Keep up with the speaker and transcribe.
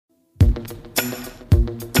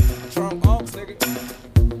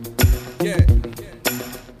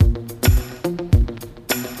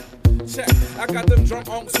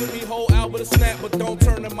drunk unks with me, whole album to snap, but don't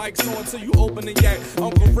turn the mics on till you open the yak.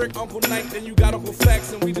 Uncle Rick, Uncle Knight, then you got Uncle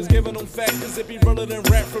Fax, and we just giving them facts, cause it be realer than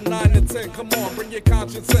rap from 9 to 10. Come on, bring your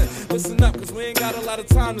conscience in. Listen up, cause we ain't got a lot of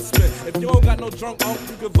time to spend. If you don't got no drunk uncle,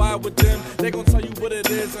 you can vibe with them. They gon' tell you what it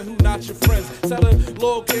is and who not your friends. Tell the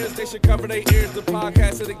little kids they should cover their ears. The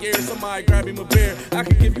podcast of the gear, somebody grab him a beer. I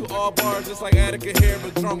can give you all bars just like Attica here,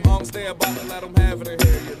 but drunk unks, they about to let them have it in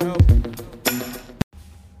here, you know?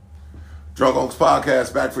 Drunk Unks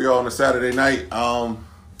Podcast back for y'all on a Saturday night.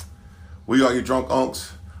 We are your Drunk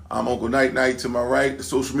Unks. I'm Uncle Night Night to my right, the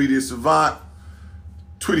social media savant,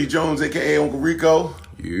 Twitty Jones, a.k.a. Uncle Rico.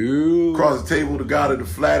 You. Across the table, the god of the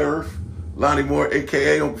flat earth, Lonnie Moore,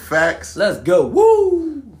 a.k.a. Uncle Fax. Let's go.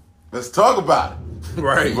 Woo! Let's talk about it.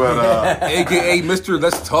 Right. But, a.k.a. Mr.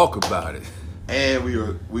 Let's Talk About It.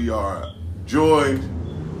 And we are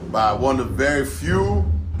joined by one of the very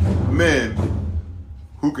few men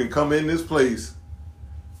who can come in this place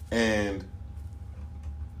and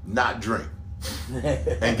not drink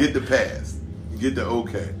and get the pass, get the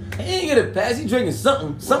okay. He ain't get a pass. He drinking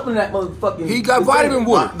something in that motherfucking. He got vitamin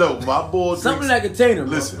water. My boy. Something in that container.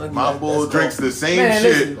 Listen, my boy drinks the same Man,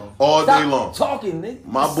 shit listen, all stop day long. Talking, nigga.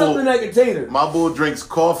 My boy, something in that container. My boy drinks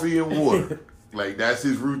coffee and water. Like that's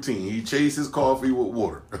his routine. He chases coffee with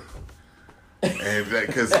water. And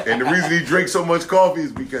the reason he drinks so much coffee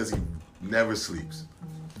is because he never sleeps.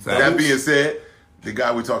 That being said, the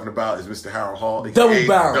guy we're talking about is Mr. Harold Hall,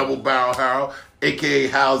 Double Barrel Harold, a.k.a.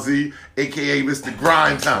 Hal Z, a.k.a. Mr.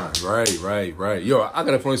 Grind Time. Right. Yo, I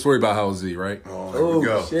got a funny story about Hal Z, right? Oh, here we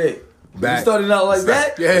go. Shit. Back. You started out like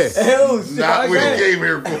that? Yeah. Oh, shit. Not what he came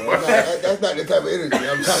here for. That's not the type of energy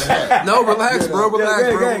I'm trying to have. No, relax, bro.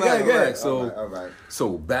 Relax. All right.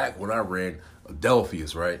 So back when I ran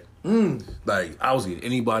Adelphia's, right? Like, I was getting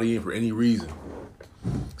anybody in for any reason.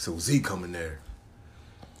 So Z come in there.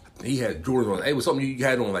 He had Jordans on. Hey, it was something you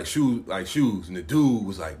had on like shoes, and the dude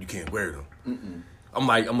was like, "You can't wear them." I'm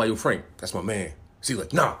like, yo, Frank, that's my man. So he's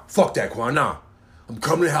like, "Nah, fuck that, Quan. Nah, I'm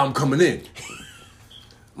coming in how I'm coming in."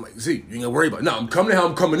 I'm like, Z, you ain't gonna worry about it. Nah, I'm coming in how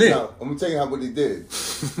I'm coming in. Now, I'm gonna tell you what he did.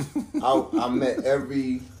 I met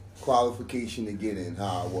every qualification to get in.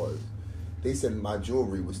 How I was. They said my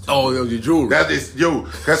jewelry was too. Oh, yo, your jewelry.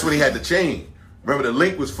 That's when he had the chain. Remember, the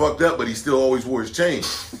link was fucked up, but he still always wore his chain.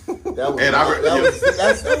 That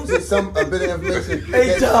was some a bit of information.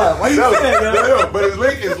 Hey, John, why you say that, yo? But his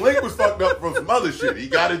link was fucked up from some other shit. He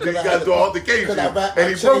got to do altercation, and he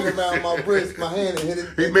broke it. Around my wrist, my hand, and hit it.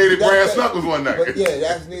 He made it brass knuckles one night. But yeah,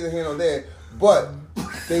 that's neither here nor there. But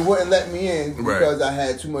they wouldn't let me in because I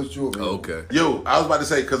had too much jewelry. Okay. Yo, I was about to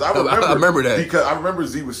say because I remember that because I remember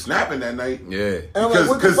Z was snapping that night. Yeah. And I'm like,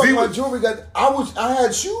 what the fuck my jewelry got? I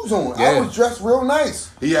had shoes on. Yeah. I was dressed real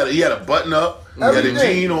nice. He had a button up, he had a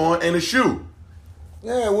jean on, and a shoe.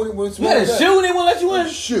 Yeah, what's you had a shoe and they won't let you in?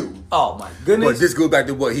 Shoe. Oh my goodness. But this goes back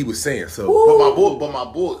to what he was saying. So, but my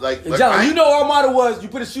boy, like John, you know our motto was: you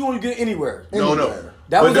put a shoe on, you get anywhere. No.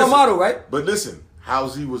 That was our motto, right? But listen,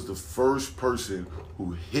 Halsey was the first person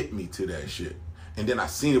who hit me to that shit, and then I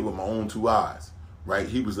seen it with my own two eyes. Right?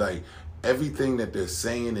 He was like, everything that they're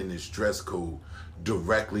saying in this dress code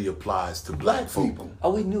directly applies to black people.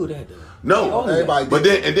 Oh, we knew that though. No, everybody. But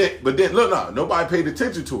then, look, no, nobody paid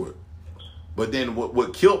attention to it. But then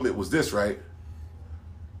what killed me was this, right?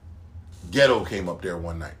 Ghetto came up there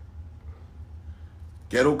one night.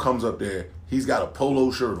 Ghetto comes up there. He's got a polo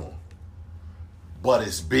shirt on, but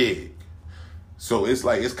it's big. So it's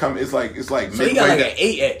like So midway. he got like an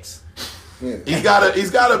 8X. Yeah. He's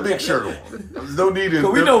got a big shirt on. There's no need to.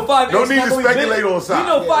 We know 5X. No need to speculate on size. We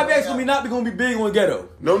know 5X gonna be big on Ghetto.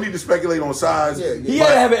 No need to speculate on size. Yeah. He had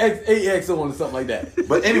to have an 8X on or something like that.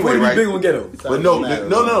 But anyway, right? Big on Ghetto. But no,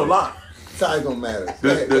 lie. Size don't matter.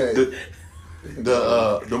 The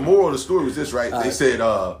moral of the story was this, right? They said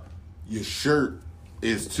your shirt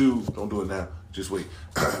is too. Don't do it now. Just wait.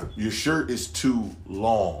 Your shirt is too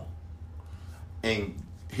long. And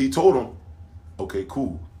he told him, okay,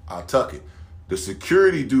 cool, I'll tuck it. The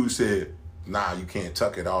security dude said, nah, you can't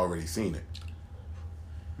tuck it. I already seen it.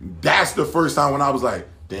 That's the first time when I was like,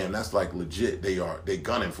 damn, that's like legit. They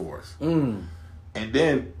gunning for us. And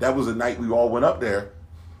then that was a night we all went up there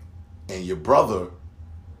and your brother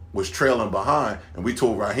was trailing behind and we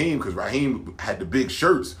told Raheem, because Raheem had the big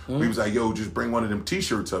shirts. We was like, yo, just bring one of them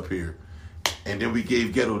t-shirts up here. And then we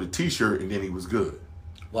gave Ghetto the t-shirt and then he was good.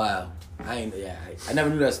 Wow. I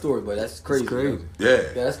never knew that story, but that's crazy. Yeah,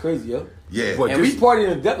 that's crazy, yo. Yeah. And we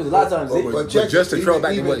partied in depth a lot of times. But just to throw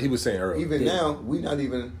back to what he was saying earlier. Even now, we not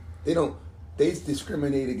even, they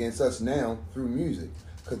discriminate against us now through music.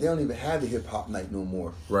 Because they don't even have the hip hop night no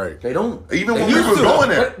more. Right. They don't. Even they when we used was to. going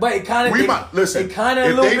there, But it kind of. we might listen. It kind of a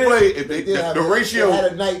If little they bit. play, if they, They had the ratio. They had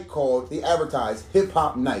a night called, they advertised hip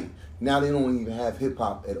hop night. Now they don't even have hip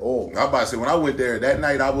hop at all. I was about to say, when I went there, that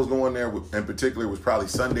night I was going there, in particular, was probably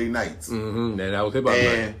Sunday nights. Mm-hmm. And that was hip hop.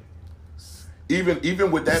 And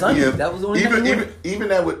even with that Sunday, being, that was the only night we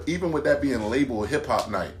went. even with that being labeled hip hop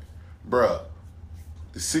night, bruh,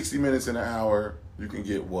 the 60 minutes in an hour, you can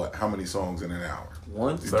get what? How many songs in an hour?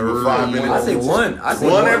 One. You do a 5 minute. I say one. I say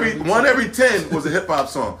one every 10 was a hip hop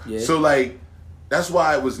song. Yeah. So like, that's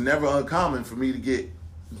why it was never uncommon for me to get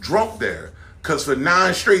drunk there. Cause for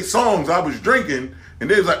 9 straight songs I was drinking, and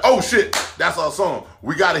they was like, "Oh shit, that's our song.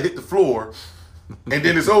 We gotta hit the floor, and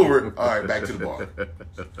then it's over. All right, back to the bar."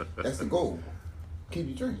 That's the goal. Keep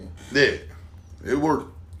you drinking. Yeah, it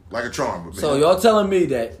worked like a charm. But So man, y'all telling me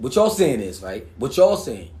that what y'all saying is right? What y'all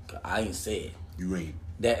saying? I ain't said you ain't.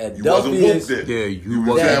 that You wasn't Adelphi woke is then. Yeah, you was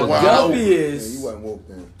wasn't that woke. wide Adelphi open. Yeah, is you wasn't woke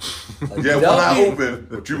then. Yeah, one eye Adelphi- open,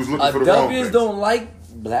 but you was looking for the wrong Adelphians thing. don't like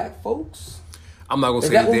black folks. I'm not gonna Is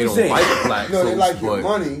say that what they we don't saying? like black No, they folks, like your but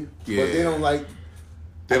money, yeah. but they don't like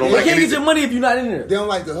They don't You like can't get anything. your money if you're not in there. they don't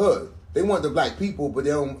like the hood. They want the black people, but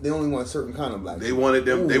they only want a certain kind of black They people. wanted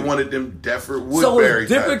them. They wanted them Defford So Woodbury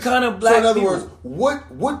it's different types. kind of black So in other people. words,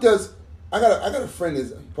 what does I got a friend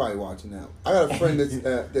that's probably watching now. I got a friend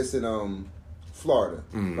that's in Florida,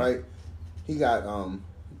 right? He got run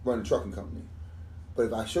a trucking company, but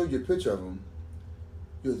if I showed you a picture of him,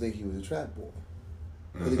 you'll think he was a trap boy.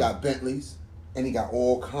 'Cause he got Bentleys and he got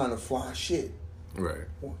all kind of fly shit. right.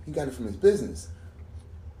 Well, he got it from his business.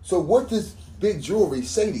 So what does big jewelry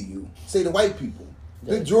say to you? Say to white people.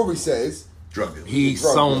 Big jewelry says Drug dealers. He's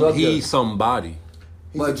Drug dealer. somebody.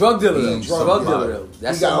 he's But drug dealer, though. he's a Drug dealer, though.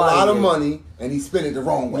 That's he got a somebody, lot of yeah. money and he spent it the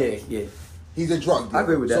wrong way. Yeah, yeah. He's a drug dealer. I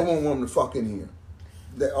agree with that. Someone want him to fuck in here.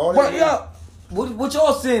 That all But that yeah, what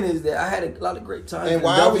y'all saying is that I had a lot of great time. and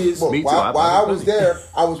while I was Me too, while I I was plenty. there,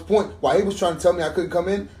 I was pointing. While he was trying to tell me I couldn't come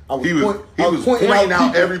in, I was He was pointing pointing out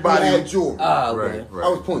people everybody who who- had jewelry. okay. Right. I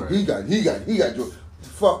was pointing. Right. He got jewelry.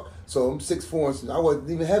 Fuck. So I'm 6'4", and I wasn't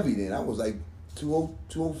even heavy then. I was like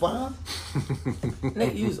 205.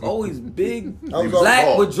 Nigga, you was always big, I was black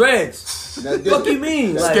tall. with dreads. That- Fuck you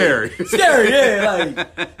mean? Like, Scary. Scary, yeah.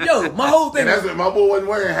 Like, yo, my whole thing. And that's it. My boy wasn't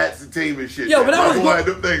wearing hats and team and shit. Yo, when my I was boy had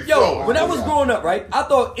them things flowing. when I was growing up, right, I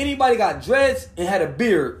thought anybody got dreads and had a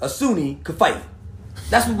beard, a Sunni could fight.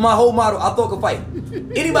 That's what my whole motto. I thought could fight.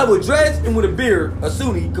 Anybody with dreads and with a beard, a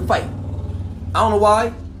Sunni could fight. I don't know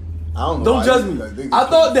why. I don't know. Don't why judge these me. niggas I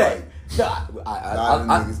thought can't that. fight. I, Nah, them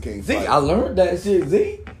niggas can't Z, fight. I learned that shit,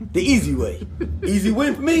 Z. The easy way. Easy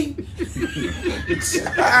win for me.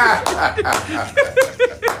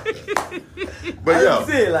 But I yo, just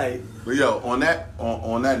said, like, But yo, on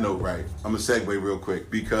that note, right? I'm gonna segue real quick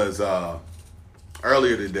because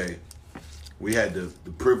earlier today we had the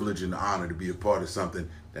privilege and the honor to be a part of something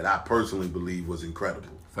that I personally believe was incredible.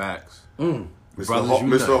 Facts. Mr. Brothers Hall,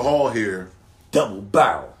 Unite. Mr. Hall here double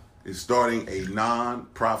barrel. is starting a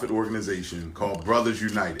non-profit organization called Brothers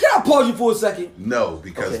United. Can I pause you for a second? No,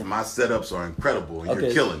 because Okay. my setups are incredible and Okay.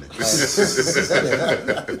 you're killing it.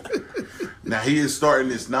 Now he is starting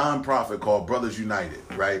this non-profit called Brothers United,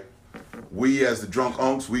 right? We as the Drunk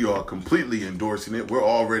Unks, we are completely endorsing it. We're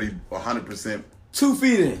already 100% 2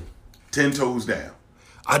 feet in. 10 toes down.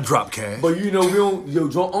 I drop cash. But you know, we don't,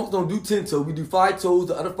 drunk unks don't do 10 toes. We do 5 toes.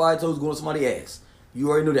 The other 5 toes go on somebody's ass. You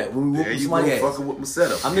already know that. When we whoop There on you go, somebody's ass. fucking with my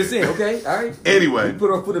setup. I'm just saying, okay? All right? Anyway. We put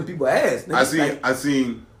our foot in people's ass. nigga. I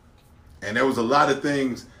seen, and there was a lot of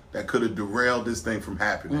things that could have derailed this thing from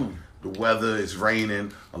happening. The weather is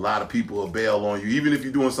raining. A lot of people will bail on you, even if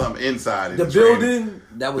you're doing something inside. and The it's raining. building,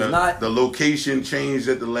 that was The- not the location changed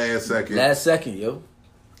at the last second, last second, yo.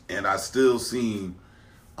 and I still seen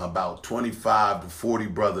about 25 to 40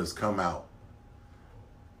 brothers come out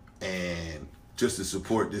and just to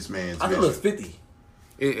support this man's I thought it vision. was 50.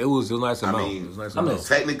 It was a nice amount. mean, it was a nice I mean, amount.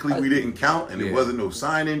 Technically, we didn't count, and Yeah. it wasn't no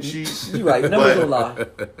sign-in sheet. You right. Numbers But- don't lie.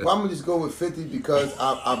 Well, I'm gonna just go with 50 because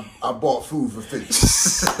I bought food for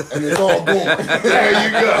 50, and it's all gone. There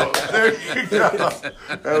you go. There you go.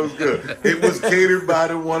 That was good. It was catered by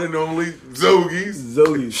the one and only Zogies.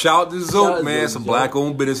 Zogies. Shout out to Shout Zoke, out man. Zoke, Some yo.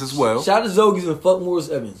 black-owned business as well. Shout out to Zogies and fuck Morris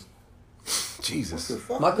Evans. Jesus.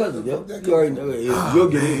 My cousin, yo. You already know it. You'll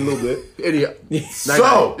get it in a little bit. Idiot.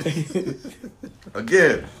 So,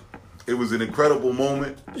 again, it was an incredible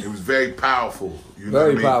moment. It was very powerful. You know Very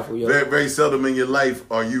what I mean? powerful, yo. Very, very seldom in your life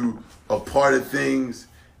are you a part of things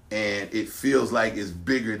and it feels like it's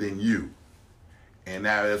bigger than you. And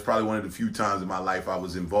now that's probably one of the few times in my life I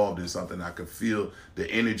was involved in something. I could feel the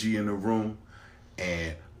energy in the room.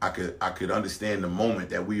 And I could understand the moment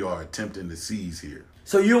that we are attempting to seize here.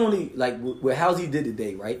 So you only like what Halsey did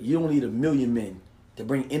today, right? You don't need 1 million men to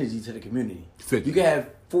bring energy to the community. 50. You can have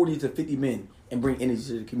 40 to 50 men and bring energy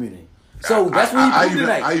to the community. So that's what he proved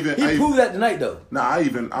tonight. He proved that tonight, though. Nah,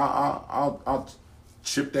 I'll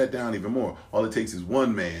chip that down even more. All it takes is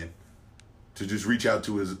one man to just reach out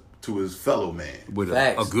to his fellow man with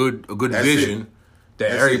a good That's vision it. that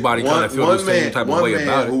That's everybody kind of feels the same type of way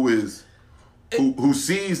about it. Who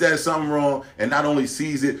sees that something wrong and not only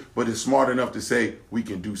sees it, but is smart enough to say we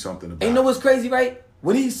can do something about it. And you know what's crazy, right?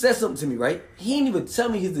 When he said something to me, right? He didn't even tell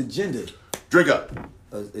me his agenda. Drink up.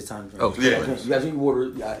 It's time to drink. Oh, yeah. You gotta drink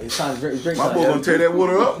water. It's time to drink. My boy gonna tear that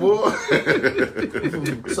water up, boy.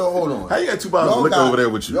 So hold on. How you got 2 bottles of liquor over there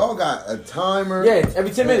with you? Y'all got a timer. Yeah,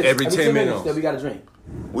 every 10 minutes. Every 10 minutes that we gotta drink.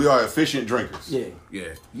 We are efficient drinkers. Yeah.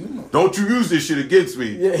 You know. Don't you use this shit against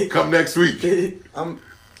me. Yeah. Come next week. Ain't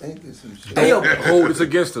this some shit? Hey yo, Hold this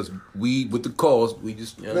against us. We with the cause. We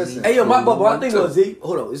just Listen. Hey yo, my thing was Z.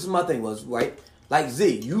 Hold on, this is my thing was right. Like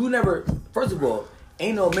Z, you never. First of all,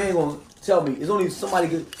 ain't no man gonna tell me. It's only somebody.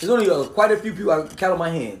 There's only quite a few people I can count on my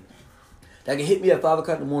hand that can hit me at 5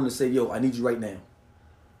 o'clock in the morning and say, "Yo, I need you right now."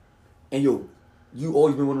 And yo, you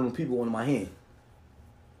always been one of them people on my hand.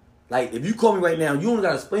 Like if you call me right now, you don't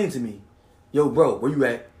gotta explain to me, "Yo, bro, where you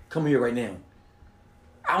at? Come here right now."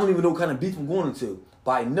 I don't even know what kind of beef I'm going into,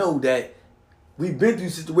 but I know that we've been through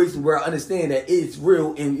situations where I understand that it's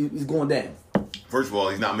real and it's going down. First of all,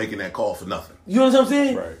 he's not making that call for nothing. You know what I'm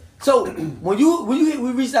saying? Right. So when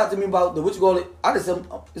we reached out to me about the what you call it, I just said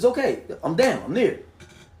it's okay. I'm down. I'm there.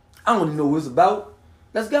 I don't even know what it's about.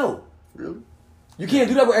 Let's go. Really? You can't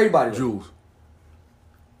do that with everybody. Jules.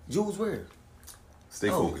 Jules where? Stay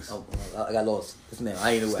focused. I got lost. This man,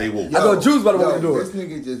 I ain't know. Stay woke. I thought Jules about to walk the door. This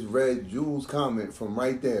nigga just read Jules' comment from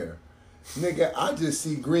right there. Nigga, I just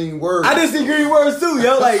see green words. I didn't see green words too,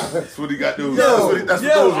 yo. Like, That's what he got to do. yo, That's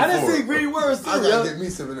what those I are didn't for. see green words too, I gotta yo. get me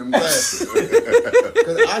some of them glasses.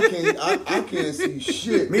 Cause I can't see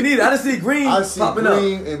shit. Me neither. I didn't see green I see popping up.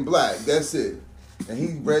 green and black. That's it. And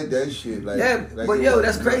he read that shit like Yeah, like but it yo, was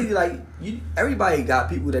that's nothing. crazy. Like, everybody got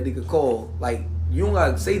people that they could call. Like, you don't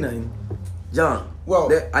gotta say nothing. John,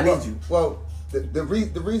 I need you. Well,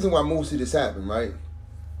 the reason why most of this happened, right?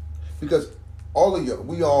 Because all of you,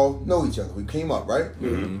 we all know each other. We came up, right?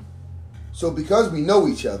 Mm-hmm. So because we know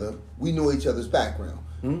each other, we know each other's background.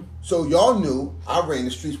 Mm-hmm. So y'all knew I ran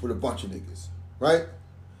the streets with a bunch of niggas, right?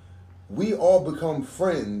 We all become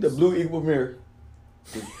friends. The blue equal mirror.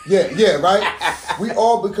 Yeah, right? We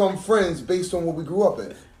all become friends based on what we grew up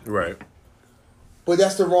in. Right. But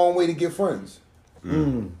that's the wrong way to get friends.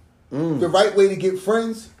 The right way to get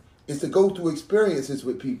friends is to go through experiences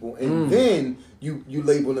with people and then you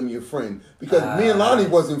label them your friend. Because me and Lonnie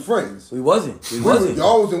wasn't friends. We wasn't.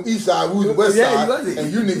 Y'all was on east side, we was on west Yeah, side, you wasn't.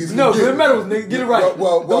 and you niggas No, get good it. medals, nigga. Get it right.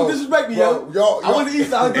 Well, Don't disrespect me, yo. y'all- I was the east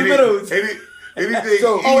side, good Any- medals. Anything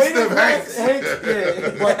So- east of Hanks.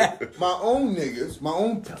 Yeah. But my own niggas, my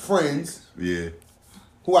own friends, Yeah.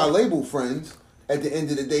 who I label friends, at the end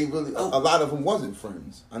of the day, really, a lot of them wasn't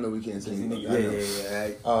friends. I know we can't say anything. I know.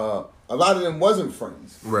 Yeah. A lot of them wasn't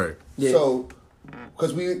friends. Right. Yeah. So,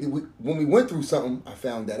 because we when we went through something, I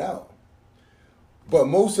found that out. But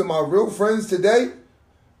most of my real friends today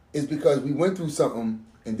is because we went through something,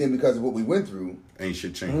 and then because of what we went through, Ain't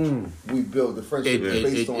shit changed. we built the friendship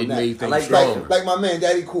based on It that. made things like stronger. Like my man,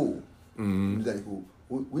 Daddy Cool. Daddy Cool.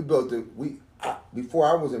 We built it. Before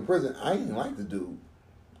I was in prison, I didn't like the dude.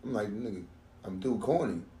 I'm like, nigga, I'm dude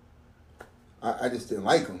corny. I just didn't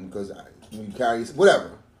like him because when you carry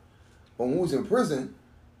whatever. But when we was in prison,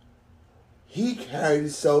 he carried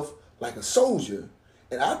himself like a soldier,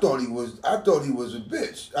 and I thought he was a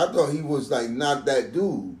bitch. I thought he was like not that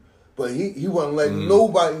dude, but he wasn't letting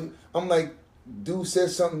nobody. I'm like, dude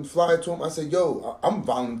said something fly to him. I said, yo, I'm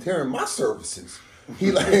volunteering my services.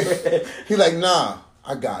 He like, nah,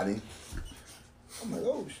 I got him. I'm like,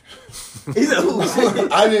 oh shit. He's a who?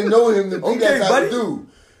 I didn't know him to be Okay, that type buddy. of dude.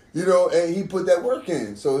 You know, and he put that work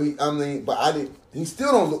in. So but I didn't. He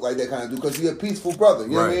still don't look like that kind of dude because he's a peaceful brother. You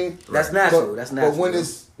know what I mean? That's natural. But, That's natural. But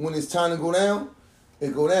when it's time to go down,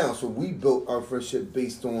 it go down. So we built our friendship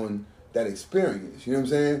based on that experience. You know what I'm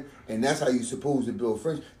saying? And that's how you supposed to build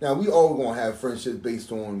friendship. Now we all gonna have friendships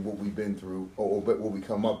based on what we've been through or what we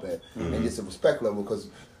come up at, and it's a respect level because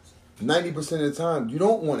 90% of the time you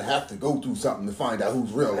don't want to have to go through something to find out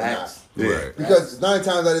who's real or not. Facts. Yeah. Right. Because 9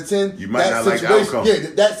 times out of 10, You might that not like the situation, outcome. yeah,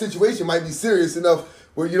 that situation might be serious enough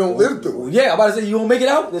where you don't live through it. Yeah, I'm about to say you don't make it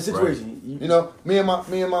out in this situation. You know, me and my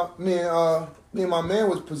man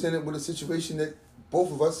was presented with a situation that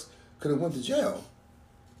both of us could have went to jail.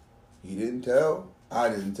 He didn't tell, I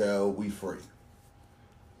didn't tell, we free.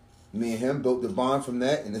 me and him built the bond from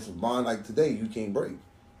that, and it's a bond like today you can't break.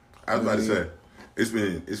 I was about to say,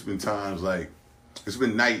 it's been times like, it's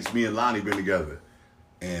been nights me and Lonnie been together,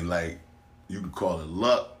 and like, you can call it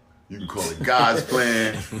luck, you can call it God's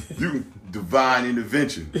plan, you can divine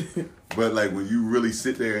intervention, but like when you really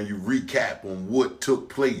sit there and you recap on what took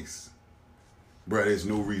place, bro, there's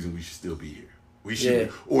no reason we should still be here. We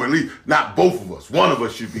should, or at least not both of us. One of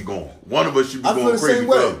us should be gone. One of us should be I going feel the crazy. same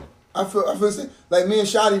way. forever. I feel the same. Like me and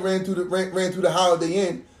Shotty ran through the Holiday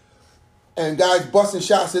Inn, and guys busting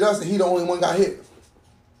shots at us, and he the only one got hit.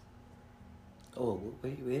 Oh,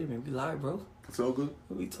 wait a minute. We live, bro. It's all good.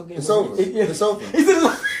 What are we talking It's about? over. It's over. He said,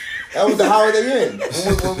 That was the Holiday Inn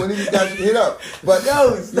when these guys hit up. But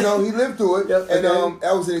you know, he lived through it, Yep, and okay.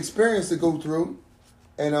 that was an experience to go through,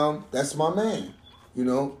 and that's my man. You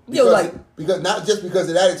know, because not just because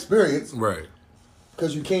of that experience, Right.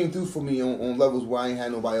 because you came through for me on levels where I ain't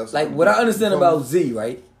had nobody else. like what I understand about Z,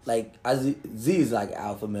 right? Like Z is like an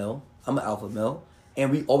alpha male. I'm an alpha male, and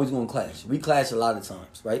we always gonna clash. We clash a lot of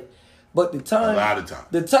times, right? But the time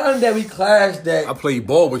that we clashed, that I played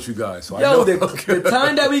ball with you guys, so I know. the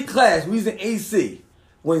time that we clashed, we was in AC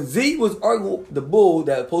when Z was arguing the bull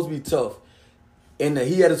that was supposed to be tough, and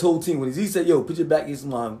he had his whole team. When Z said, "Yo, put your back against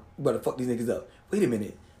mine, you better fuck these niggas up." Wait a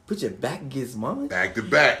minute. Put your back against mine? Back to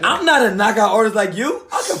back. I'm not a knockout artist like you.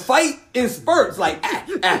 I can fight in spurts. Like,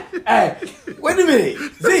 Wait a minute.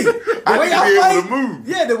 Z, the I way need to I be fight, able to move.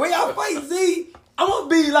 Yeah, the way I fight, Z, I'm gonna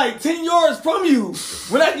be like 10 yards from you.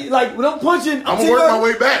 When I'm punching, I'm gonna work my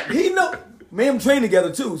way back. He know, man, I'm trained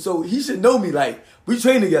together too, so he should know me. Like, we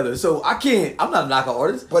train together, so I'm not a knockout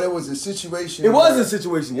artist. But it was a situation. It was a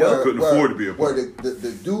situation, yo. Couldn't afford to be a where part.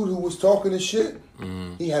 the dude who was talking this shit,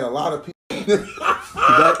 he had a lot of people.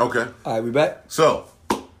 Okay. All right, we back. So,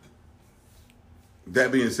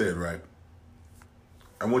 that being said, right,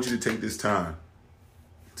 I want you to take this time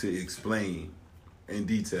to explain in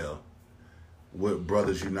detail what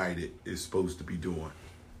Brothers United is supposed to be doing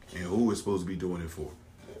and who is supposed to be doing it for.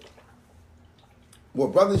 Well,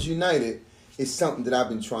 Brothers United is something that I've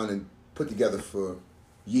been trying to put together for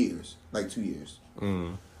years, like 2 years.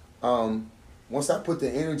 Once I put the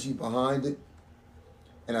energy behind it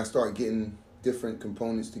and I start getting different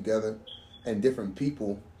components together and different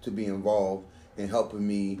people to be involved in helping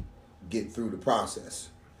me get through the process.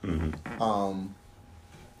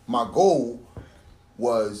 My goal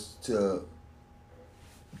was to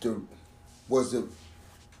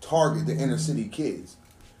target the inner city kids.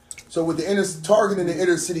 So with targeting the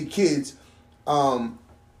inner city kids,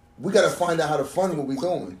 we got to find out how to fund what we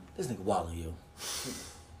doing. This nigga wildin', yo.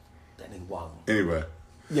 That nigga wildin'. Anyway.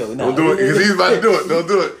 Yo, Don't do it because he's about to do it. Don't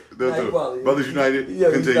do it. Don't do Nah, it. Brothers United,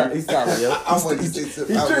 Yeah, continue. he's solid, yo.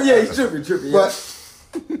 He's Tripping, yeah. But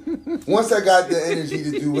once I got the energy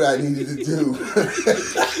to do what I needed to do,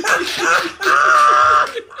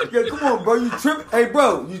 Yo, come on, bro. You tripping. Hey,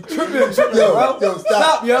 bro. You tripping, Yo, bro.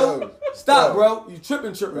 stop. Yo. Yo. Stop, bro. You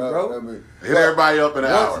tripping, bro. I mean, Hit everybody up in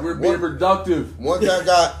an hour. We're being productive. once I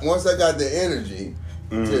got the energy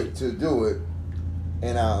to do it,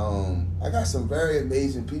 and I got some very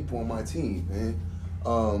amazing people on my team, man.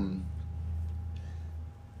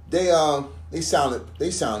 They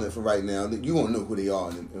sounded for right now. You won't know who they are,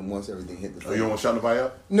 and once everything hit the Oh, you don't want to shout nobody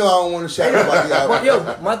out? No, I don't want to shout nobody out. But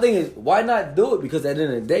yo, my thing is, why not do it? Because at the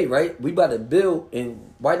end of the day, right, we about to build,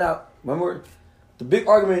 and why not? Remember, the big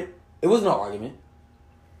argument. It wasn't an argument.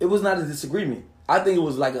 It was not a disagreement. I think it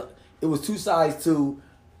was it was two sides to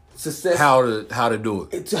success. How to do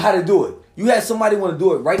it. To how to do it. You had somebody want to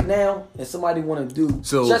do it right now, and somebody want to do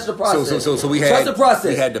trust the process. So we had trust the process.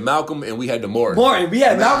 We had the Malcolm and we had the Martin. We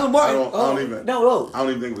had Malcolm Martin. I don't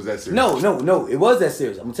even think it was that serious. No, it was that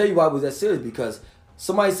serious. I'm gonna tell you why it was that serious, because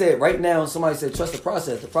somebody said right now, somebody said trust the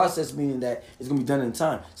process. The process meaning that it's gonna be done in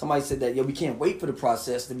time. Somebody said that we can't wait for the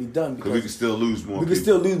process to be done because we can still lose more. We can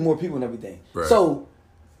still lose more people and everything. Right. So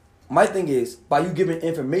my thing is, by you giving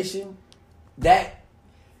information, that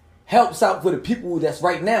helps out for the people that's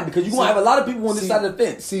right now, because you're gonna have a lot of people on this side of the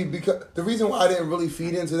fence. See, because the reason why I didn't really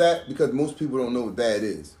feed into that, because most people don't know what bad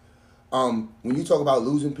is. When you talk about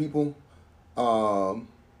losing people,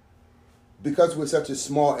 because we're such a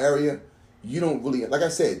small area, you don't really, like I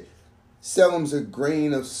said, Salem's a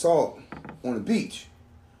grain of salt on the beach.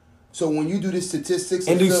 So when you do the statistics,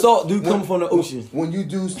 and salt come from the ocean. When you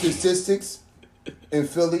do statistics in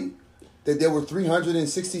Philly, that there were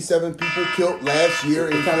 367 people killed last year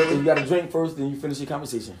in Philly. You got to drink first, then you finish your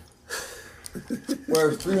conversation.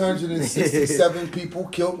 Where 367 people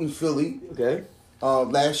killed in Philly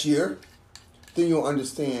last year, then you'll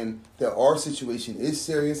understand that our situation is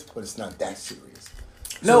serious, but it's not that serious.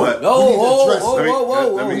 No, But- no, We need to whoa, address whoa, it. whoa, whoa,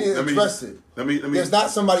 Let whoa. me- We need to address it. Let me. There's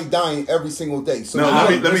not somebody dying every single day. So No,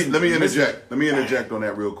 you let know, me interject. Let me interject on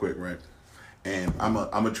that real quick, right? And I'm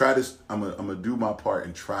gonna try this. I'm gonna do my part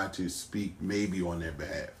and try to speak maybe on their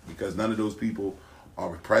behalf because none of those people are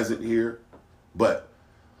present here. But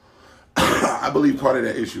I believe part of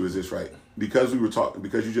that issue is this, right? Because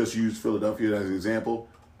you just used Philadelphia as an example.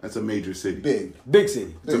 That's a major city. Big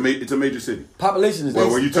city. It's a major city. Population is Well,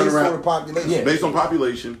 big. when you turn based around, on the population. Yeah. based on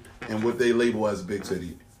population and what they label as a big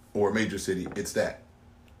city or a major city, it's that.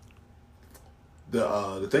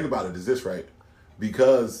 The thing about it is this, right?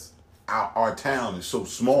 Because our town is so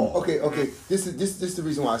small. Okay. This is the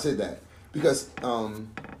reason why I said that because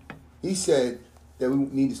he said that we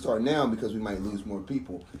need to start now because we might lose more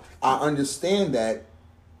people. I understand that,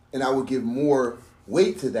 and I would give more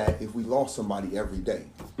weight to that if we lost somebody every day.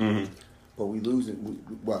 Mm-hmm. But we losing.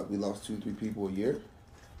 We lost 2-3 people a year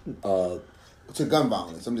Uh, to gun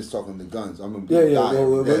violence. I'm just talking to guns. I'm gonna yeah. die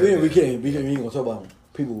Well, every day. we ain't gonna talk about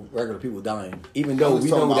people, regular people dying. Even though I'm just we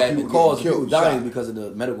talking know about that the people cause of getting people killed, dying shot. because of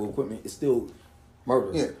the medical equipment is still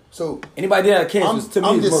murder. Yeah. So Anybody that has cancer, to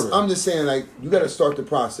me, is murder. I'm just saying, like, you got to start the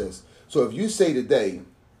process. So if you say today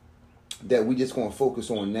that we just going to focus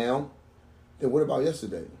on now, then what about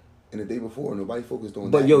yesterday and the day before? Nobody focused on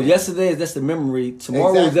that. But yo, now. yesterday that's the memory.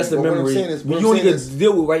 Tomorrow Exactly. that's the But what I'm memory. saying is- what I'm You only saying can is-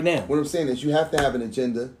 deal with right now. What I'm saying is you have to have an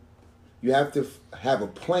agenda. You have to have a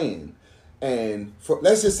plan. And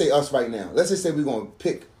let's just say us right now. Let's just say we're going to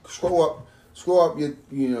pick, scroll up your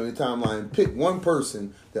your timeline. Pick one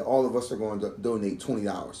person that all of us are going to donate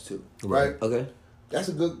 $20 to. Right? Okay. That's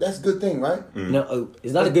a good thing, right? No,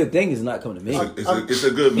 it's not a good thing. It's not coming to me. It's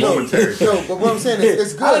a good momentary. No, but what I'm saying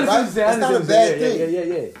is it's I good, understand right? what It's you're saying. not a bad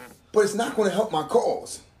thing. Yeah. But it's not going to help my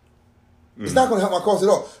cause. It's not going to help my cause at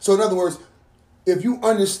all. So in other words, if you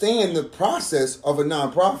understand the process of a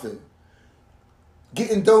nonprofit,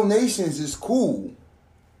 getting donations is cool,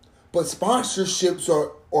 but sponsorships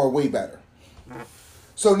are way better.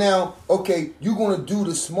 So now, okay, you're going to do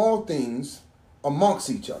the small things amongst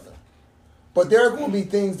each other, but there are going to be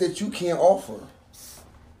things that you can't offer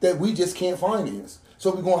that we just can't finance.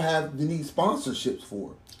 So we're going to need sponsorships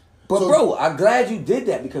for. But So- bro, I'm glad you did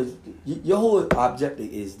that because your whole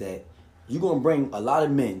objective is that you're gonna bring a lot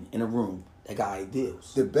of men in a room that got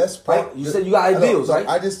ideals. The best part. Right? You said you got ideals, look, right?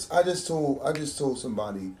 I just told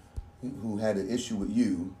somebody who had an issue with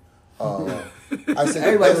you. I said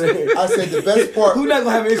Everybody the best, I said the best part. Who not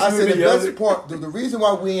gonna have an issue I said with the me, best yo? part. The reason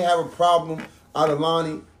why we ain't have a problem out of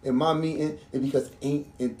Lonnie in my meeting is because in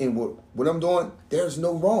what I'm doing, there's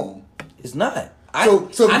no wrong. It's not.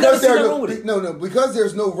 So I never because seen nothing wrong with it. no, because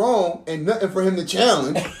there's no wrong and nothing for him to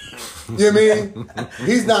challenge. You know what I mean?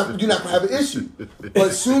 You're not gonna have an issue. But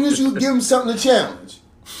as soon as you give him something to challenge,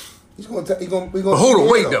 he's gonna. But hold on,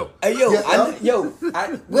 wait though. Hey yo, Yeah,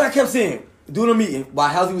 what I kept saying during the meeting while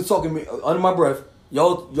Halsey was talking to me under my breath,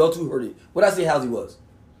 y'all two heard it. What I say Halsey was.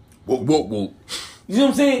 Whoa. You know what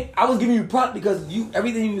I'm saying? I was giving you prop because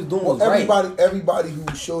everything you was doing was right. Everybody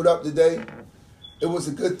who showed up today, it was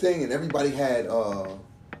a good thing, and everybody had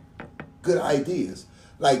good ideas.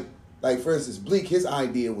 Like for instance, Bleak, his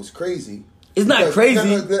idea was crazy. It's not crazy.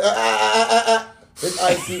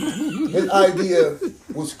 His idea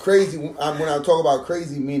was crazy. When I talk about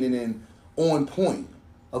crazy, meaning on point.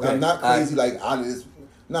 Okay. I'm not crazy like out of this.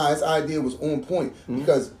 Nah, his idea was on point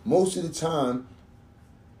because most of the time,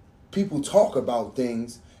 people talk about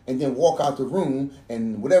things and then walk out the room,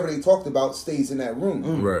 and whatever they talked about stays in that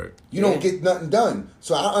room. Right. You don't get nothing done.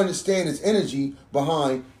 So I understand this energy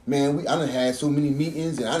behind, man, I done had so many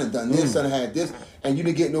meetings and I done this, I done had this, and you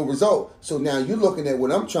didn't get no result. So now you're looking at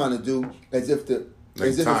what I'm trying to do as if it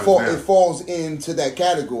falls into that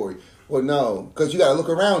category. Well, no, because you got to look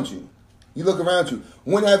around you. You look around you.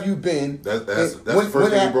 When have you been? That's the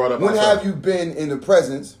first thing you brought up. When have you been in the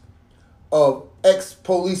presence of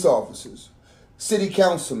ex-police officers, city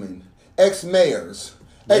councilmen, ex-mayors,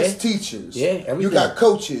 ex-teachers? Yeah, everything. You got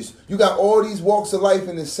coaches. You got all these walks of life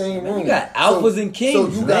in the same room. You got alphas and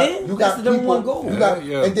kings, man. You That's got the number people. one goal. You got,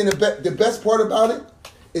 Yeah. And then the best part about it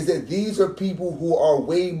is that these are people who are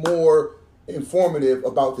way more informative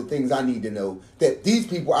about the things I need to know. That these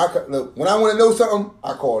people, look, when I want to know something,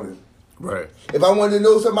 I call them. Right. If I wanted to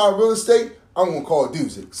know something about real estate, I'm gonna call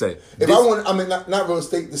Duzik. Say, Not real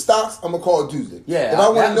estate, the stocks, I'm gonna call Duzik. Yeah, if I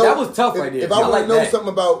want to know, that was tough right there. If I I want like to know that. something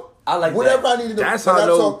about I like whatever that. I need to know, That's like how I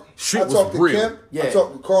know talk shit was to real. Kemp, Yeah. I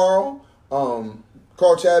talked to Carl,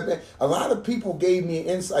 Carl Chapman. A lot of people gave me an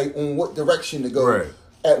insight on what direction to go, Right.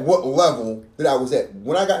 at what level that I was at.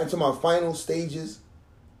 When I got into my final stages,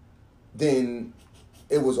 then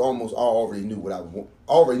it was almost I already knew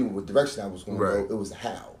what direction I was going to Right. go. It was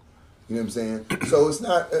how. You know what I'm saying? So it's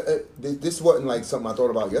not. This wasn't like something I thought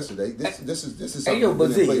about yesterday. This is something Hey yo, but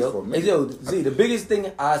that's been in Z, place for a minute. hey yo, Z, the biggest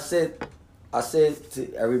thing I said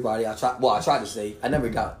to everybody, I tried to say, I never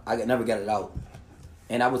got it out,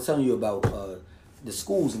 and I was telling you about the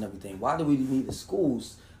schools and everything. Why do we need the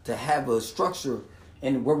schools to have a structure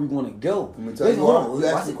and where we want to go? I'm gonna tell you why. You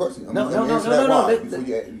asked the question. No. Don't give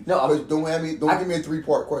me a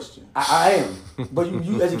 3-part question. I am, but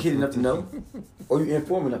you educated enough to know, or you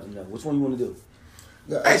informed enough to know. Which one you want to do?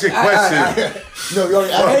 Ask your question. No, you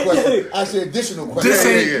already asked a question. Ask an additional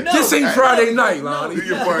question. This ain't Friday night, Lonnie. Do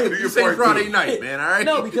your part. This ain't Friday night, man. All right.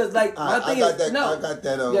 No, because like my thing is no. I got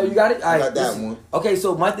that. Yeah, you got it. I got that one. Okay,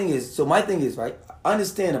 so my thing is right. I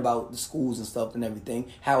understand about the schools and stuff and everything,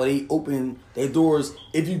 how they open their doors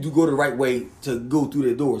if you do go the right way to go through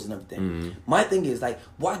their doors and everything. Mm-hmm. My thing is like,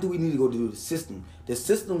 why do we need to go through the system? The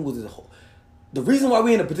system was the reason why we're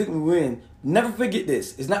in the predicament we're in. Never forget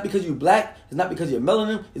this. It's not because you're black. It's not because you're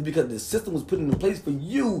melanin. It's because the system was put in place for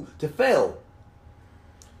you to fail.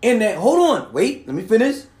 And that, hold on, wait, let me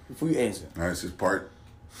finish before you answer. All right, this is part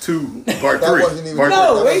 2, part That 3. wasn't even- Part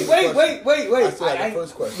No, That was wait. I still had the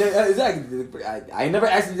first question. Exactly. I ain't never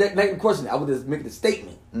asked you that next question. I would just make the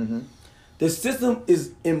statement. Mm-hmm. The system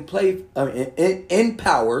is in play, in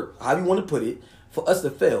power, how you want to put it, for us to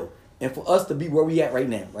fail and for us to be where we at right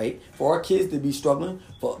now, right? For our kids to be struggling,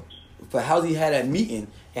 for how he had that meeting,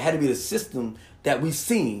 it had to be the system that we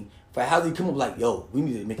seen. For how they come up like, yo, we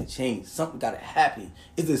need to make a change. Something got to happen.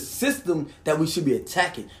 It's a system that we should be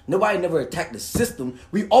attacking. Nobody never attacked the system.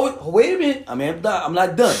 We always, wait a minute. I mean, I'm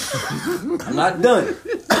not done. I'm not done.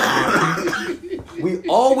 We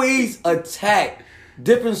always attack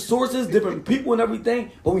different sources, different people and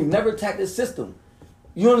everything, but we never attack the system.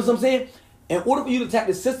 You know what I'm saying? In order for you to attack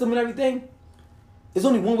the system and everything, there's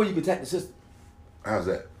only one way you can attack the system. How's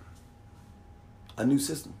that? A new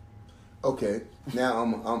system. Okay, now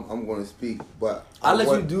I'm going to speak, but I'll let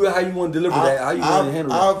you do it how you want to deliver that, how you want to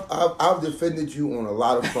handle that. I've defended you on a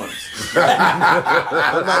lot of fronts.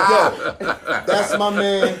 I'm like, yo, that's my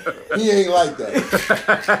man. He ain't like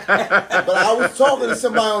that. But I was talking to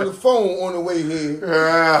somebody on the phone on the way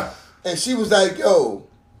here, and she was like, yo,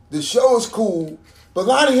 the show is cool, but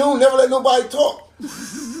Lonnie don't never let nobody talk.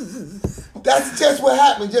 That's just what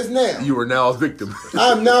happened just now. You are now a victim.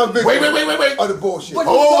 I'm now a victim. Wait. Of the bullshit. What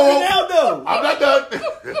are you talking now, though? I'm not done.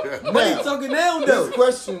 What are you talking now, though? His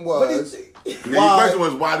question was, Your question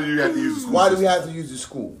was, why do you have to use the school why do we system? have to use the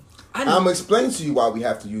school? I know. I'm explaining to you why we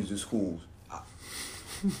have to use the schools.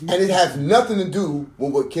 And it has nothing to do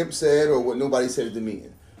with what Kemp said or what nobody said at the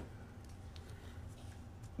meeting.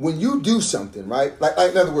 When you do something, right? Like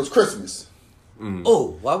in other words, Christmas.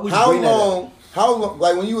 Oh, why would you How bring that up? long,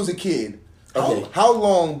 like when you was a kid, Okay. how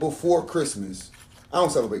long before Christmas? I don't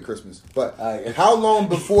celebrate Christmas, but Alright. how long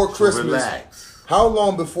before Christmas? Relax. How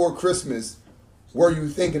long before Christmas were you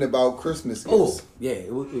thinking about Christmas gifts? Oh, yeah,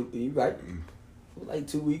 you right. Like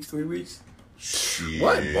 2 weeks, 3 weeks. Shit.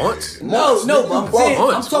 What? Months? Months, No, nigga, but I'm you saying,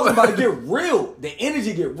 bugging. I'm talking about it get real. The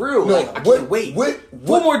energy get real. No, like, I what- can't wait. what-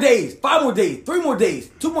 4 more days, 5 more days, 3 more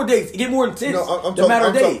days, 2 more days. It get more intense. No, the matter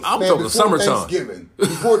of days. I'm man, talking before summertime. Thanksgiving.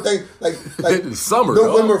 Before like It's summer,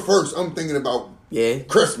 November dog. 1st, I'm thinking about Yeah.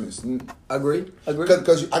 Christmas. Agree.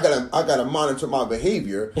 Because I gotta monitor my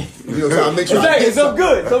behavior. You know, so I make sure I Exactly. get So something.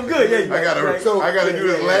 good. So good. Yeah. I gotta right. do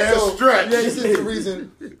this last So, stretch. This is the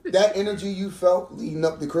reason that energy you felt leading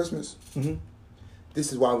up to Christmas. Mm-hmm.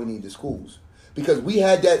 This is why we need the schools, because we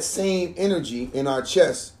had that same energy in our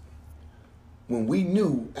chest when we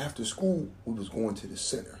knew after school we was going to the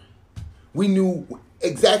center. We knew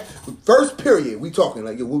exact first period. We talking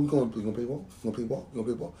like, yo, what we going? We gonna play ball? We gonna play ball? We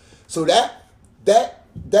gonna play ball? So that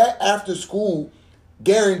after school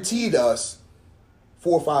guaranteed us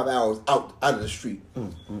 4 or 5 hours out of the street.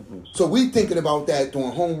 So we thinking about that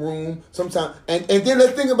doing homeroom sometime, and then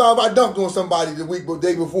let's think about if I dunked on somebody the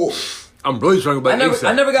day before. I'm really talking about I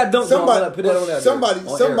never got dunked on. But I put that on there.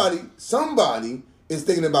 Somebody is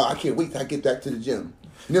thinking about, I can't wait till I get back to the gym.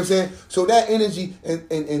 You know what I'm saying? So that energy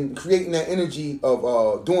and creating that energy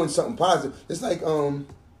of doing something positive. It's like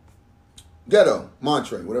Ghetto,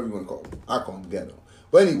 Montre, whatever you want to call him. I call him Ghetto.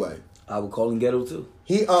 But anyway, I would call him ghetto too.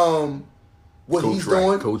 he what Coach he's Wright,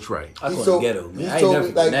 doing. Coach Wright. I He call told, him ghetto. Man. he I ain't told never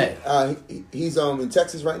me done like that. he's in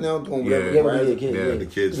Texas right now doing whatever. Yeah, right? Yeah, kid, Yeah, yeah. the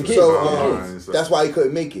kids The from kids. So Online and stuff. that's why he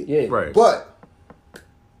couldn't make it. Yeah. Right. But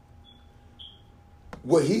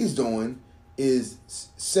what he's doing is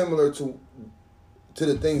similar to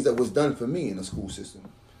the things that was done for me in the school system,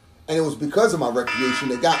 and it was because of my recreation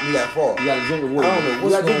that got me that far. You gotta drink the water. I don't know You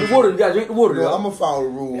gotta drink the water. You gotta drink the water. No, yo. I'm gonna follow the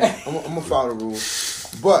rule. I'm gonna follow the rule.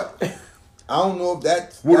 But I don't know if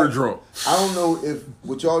that's Water drunk. I don't know if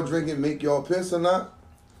what y'all drinking make y'all piss or not.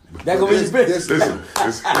 That gonna make you piss. Listen,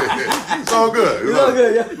 it's all good. It's all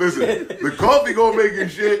good, yeah. Listen, the coffee gonna make you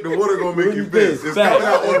shit. The water gonna make you piss. It's Fact. coming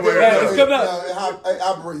out one way or Yeah, it's another. coming out. It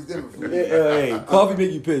operates different for me. Hey, coffee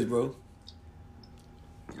make you piss, bro.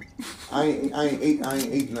 I ain't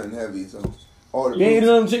ate nothing heavy, so all the You ain't eating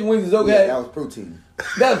them chicken wings is yeah, okay. that was protein.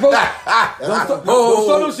 That's bro. Don't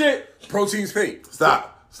start no shit. Protein's fake. Stop.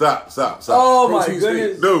 Oh my Protein's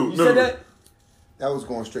goodness. fake. No, you no. said that? That was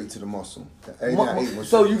going straight to the muscle. Everything I ate was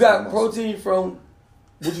So straight you to got the muscle. protein from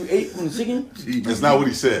what you ate from the chicken? That's not what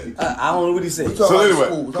he said. I don't know what he said. We're talking So about anyway.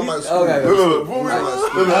 school. We're talking about school. Okay. Look, before we- All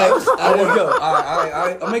right, let's go. All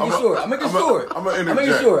right. I'm making sure. I'm making sure. I'm gonna I'm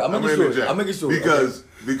making interject. sure.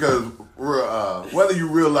 Because we're whether you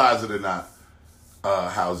realize it or not,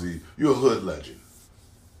 Housey, you're a hood legend.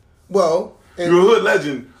 Well, and You're a hood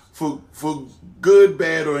legend for good,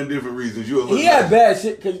 bad, or indifferent reasons. You're a hood He had legend. bad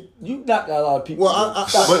shit because you knocked out a lot of people. well,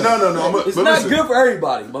 But no. It's but not listen. good for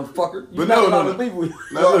everybody, motherfucker. You But knocked no, out a lot of no. people.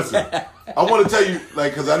 Now listen, I want to tell you,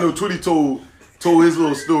 like, because I know Twitty told his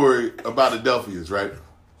little story about Adelphians, right?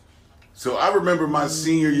 So I remember my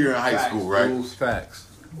senior year in high school, right? Rules, facts.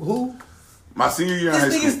 Who? My senior year in high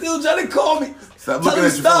This nigga school. still trying to call me. Stop Tell looking him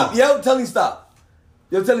at your stop, phone. yo. Tell him stop.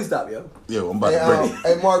 Yo, tell him stop, yo. Yo, I'm about to break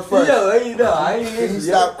it. hey, Mark Fresh, Yo, hey, no, I ain't can you answer,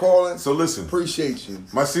 stop calling? So listen, Appreciate you.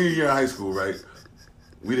 my senior year in high school, right?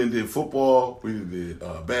 We done did football, we done did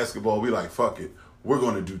basketball. We like, fuck it, we're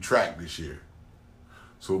gonna do track this year.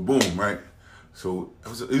 So boom, right? So it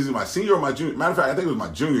was either my senior or my junior. Matter of fact, I think it was my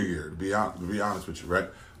junior year. To be honest with you, right?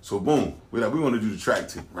 So boom, we want to do the track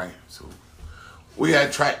team, right? So we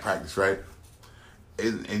had track practice, right?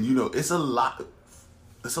 And you know, it's a lot of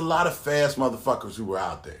fast motherfuckers who were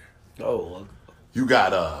out there. Oh, You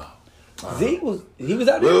got he was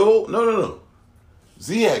out there. no.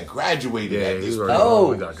 Z had graduated Yeah, at he this was point. already Oh,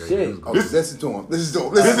 we got great. shit. Oh, This- listen to him. This is a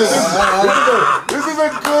good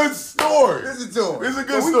story. Listen to him. This is a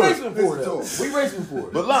good We story. racing for it, Listen though. to We racing for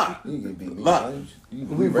it. But lie. You can beat me. Lie. man.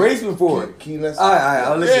 We racing for it. Can you listen? All right.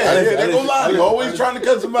 I'll listen. Yeah, they gonna lie. You always trying to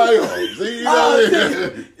cut somebody off. See, you know what I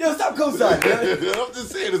mean? Yo, stop co-signing, yo. I'm just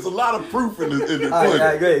saying, there's a lot of proof in the All right,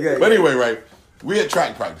 pudding. go ahead. But anyway, right? We had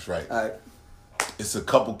track practice, right? All right. It's a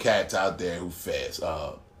couple cats out there who fast.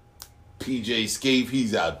 PJ Scape,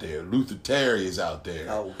 he's out there. Luther Terry is out there.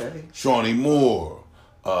 Okay. Shawnee Moore.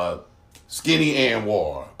 Skinny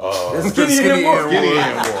Anwar. Skinny Anwar. Skinny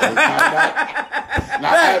Anwar.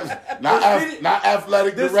 Not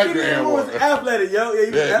athletic The director skinny one was Anwar. athletic, yo. Yeah,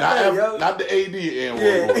 he was Yeah, athletic, yo. not the AD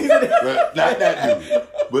Anwar. Yeah. But not that dude.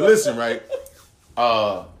 But listen, right?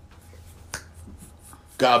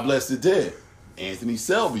 God bless the dead. Anthony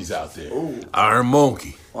Selby's out there. Iron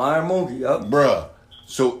Monkey. Iron Monkey, yo. Bruh.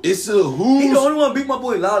 So it's a He who's the only one beat my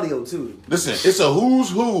boy Lalio, too. listen, it's a who's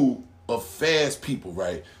who of fast people,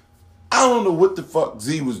 right? I don't know what the fuck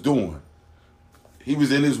Z was doing. He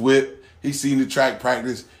was in his whip. He seen the track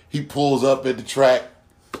practice. He pulls up at the track.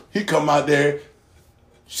 He come out there,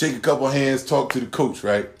 shake a couple hands, talk to the coach,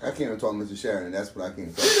 right? I can't talk to Mr. Sheridan. That's what I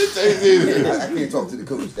can't talk to. I can't talk to the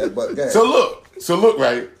coach. But go ahead. So look,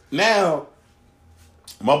 right? Now,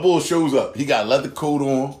 my boy shows up. He got a leather coat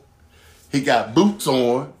on. He got boots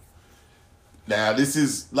on. Now, this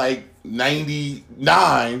is like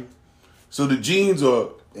 99. So the jeans are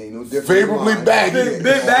Ain't no difference. favorably baggy.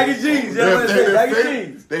 Big baggy jeans, yo. Baggy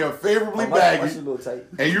jeans. They are favorably My baggy. shit a little tight.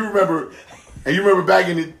 And you remember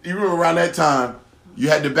bagging it. You remember around that time, you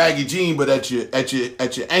had the baggy jean, but at your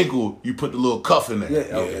ankle, you put the little cuff in there.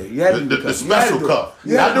 Yeah, okay. You had to do The cuff. You had to special do it. cuff,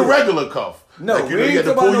 You had not to the do it. regular cuff. No, like, you we know, you ain't had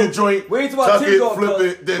to talking pull about your joint, we ain't talking about tuck Tim it, Dog flip cuffs.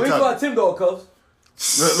 it, then We ain't talking tuck about it. Tim Dog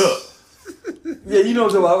cuffs. Look. Yeah, you know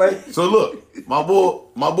what I'm talking about, right? So look, my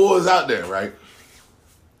boy is out there, right?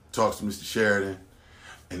 Talks to Mr. Sheridan,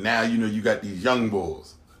 and now you know you got these young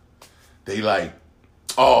boys. They like,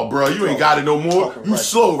 oh, bro, you ain't got it no more. Talking You right.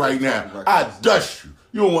 slow right now. Talking right. I dust you.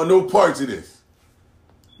 You don't want no parts of this.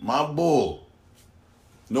 My boy,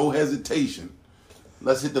 no hesitation.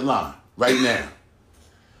 Let's hit the line right now.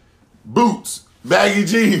 Boots, baggy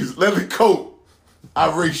jeans, leather coat.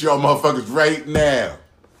 I race y'all motherfuckers right now.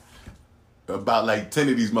 About like 10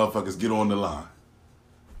 of these motherfuckers get on the line.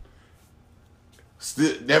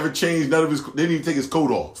 Still never changed none of his. They didn't even take his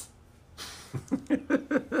coat off.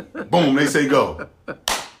 Boom, they say go.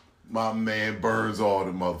 My man burns all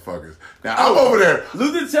the motherfuckers. Now I'm over there.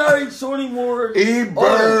 Luther Terry, Shawnee Moore. He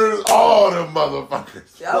burns all the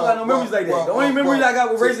motherfuckers. I don't got no memories like that. The only memories I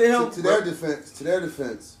got with racing him. To their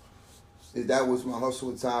defense, is that was my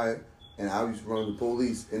hustle attire, and I used to run the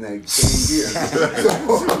police in that same year.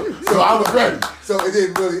 So I was ready. So it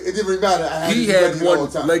didn't really matter. I had He to be had ready all one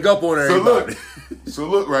the time. leg up on So everybody.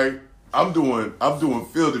 look, right. I'm doing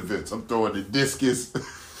field events. I'm throwing the discus,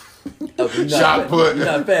 Okay, shot put. You're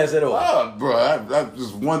not fast at all. Oh, bro, that's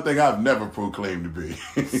just one thing I've never proclaimed to be.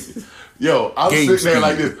 Yo, I'm Game sitting there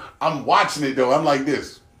like speed. this. I'm watching it though. I'm like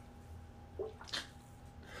this,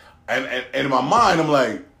 and in my mind, I'm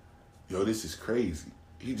like, yo, this is crazy.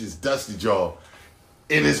 He just dusted y'all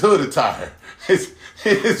in his hood attire,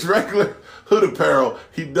 his regular hood apparel.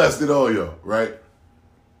 He dusted all y'all, right?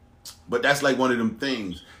 But that's like one of them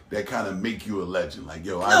things that kind of make you a legend. Like,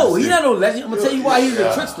 yo, No, he's not no legend. I'm gonna tell you why he's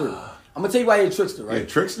Yeah. a trickster. I'm gonna tell you why he's a trickster, Hey, right?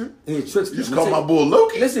 trickster. He's a trickster. You just I'm call gonna my tell bull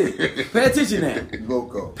Loki. you- Listen, pay attention now.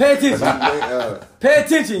 Loco. Pay attention. Pay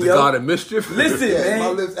attention, The yo. God of mischief. Listen, Yeah, my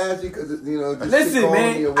man. lips ashy because just Listen, keep calling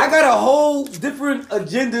me man. or I what. got a whole different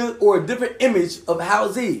agenda or a different image of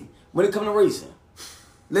Hal Z when it comes to racing.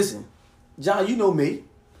 Listen, John, you know me.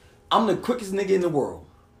 I'm the quickest nigga in the world.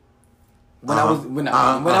 When I was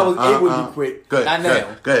able to be quick, Good. not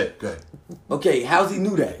now. Good. Okay, how's he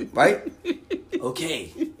knew that, right?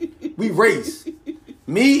 Okay, we race.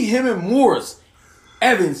 Me, him, and Morris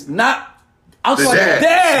Evans. Not I'm The talking dad. the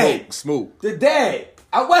dad, Smoke. the dad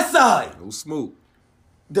out west side. No smoke.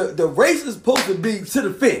 The race is supposed to be to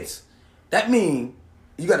the fence. That means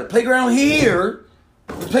you got a playground here,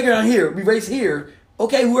 the playground here. We race here.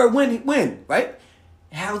 Okay, whoever win, right?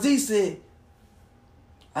 How's he said?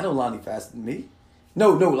 I know Lonnie faster than me.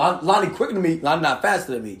 No, Lonnie quicker than me. Lonnie not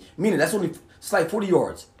faster than me. Meaning that's only it's like 40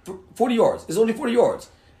 yards. 40 yards. It's only 40 yards.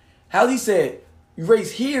 How's he said? You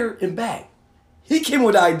race here and back. He came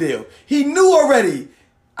with the idea. He knew already.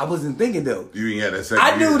 I wasn't thinking though. You ain't had that second.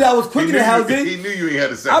 I knew year. that was quicker He than knew you- Housing. He knew you ain't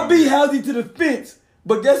had a second. I beat year. Housing to the fence.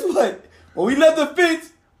 But guess what? When we left the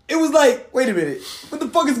fence, it was like, wait a minute. What the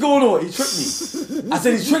fuck is going on? He tricked me. I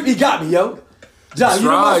said he tricked me, he got me, yo. John, you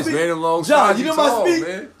know my Strides, speed. man, them long John, strides, you know you my tall, speed.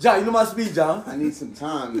 man. John, you know my speed, John. I need some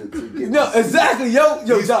time to get No, this. exactly, yo,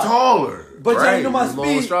 He's John. taller. But John, Right, you know my them long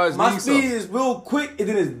speed. strides My mean speed something. is real quick and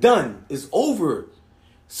then it's done. It's over.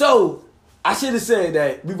 So I should have said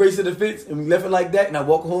that we raced to the fence and we left it like that and I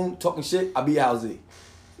walk home talking shit. I beat Housey.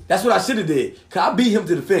 That's what I should have did. Cause I beat him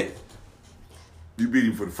to the fence. You beat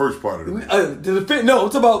him for the first part of the race. To the fence. No, I'm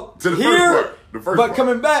talking about To the first here. part. The first but part.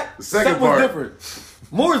 coming back, The second something was part. different.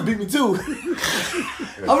 Morris beat me too.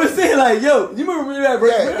 I'm just saying, like, yo, you remember that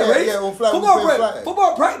race? Yeah, race? yeah, on flag, football, we played flag.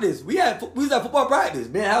 football practice. We was at football practice.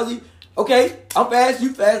 Man, how's he? Okay, I'm fast,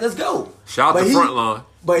 you fast. Let's go. Shout out to front line.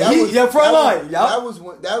 But That he, was- yeah, front that line. was- Y'all.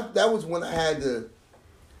 That was when I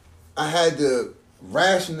had to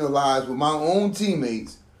rationalize with my own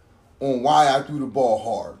teammates on why I threw the ball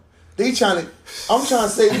hard. I'm trying to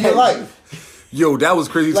save your life. Yo, that was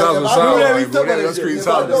crazy Like, times on if the I do that, sideline, we boy. talk about That's that crazy shit. If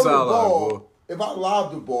I times on the throw the sideline, boy. ball, if I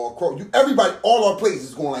lob the ball, everybody, all our plays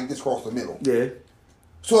is going like this across the middle. Yeah,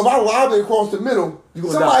 So if I lob it across the middle, You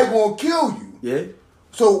gonna somebody die. gonna kill you. yeah.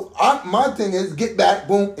 So my thing is get back,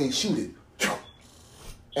 boom, and shoot it.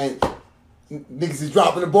 And niggas is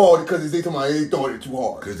dropping the ball because they talking about they throwing it too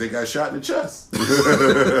hard. Because they got shot in the chest.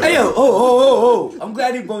 Hey yo, oh. I'm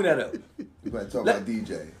glad he brought that up. You better talk about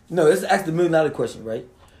DJ. No, let's ask the $1 million question, right?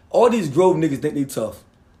 All these Grove niggas think they tough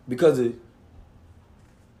because of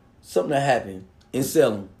something that happened in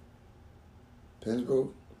Salem. Pensgrove?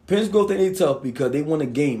 Pensgrove think they tough because they won a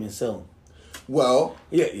game in Salem. Well,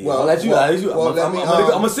 Yeah. Well, I'll let you. well, I'll let you. well, I'm let me,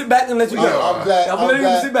 gonna sit back and let you go. I'm glad- I'm gonna let you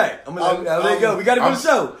glad- sit back. I'm gonna let you go. We gotta go to the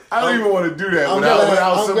show. I don't even want to do that I'm without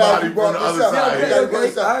glad somebody you from brought the this other up. side. okay, You gotta okay. bring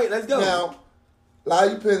this up. All right, let's go. Now, a lot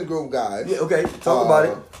of you Pensgrove guys. Yeah, okay. Talk about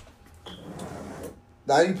it.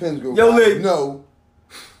 A lot of you Pensgrove Yo, guys Lee. know.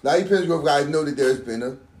 A lot of you Pensgrove guys know that there's been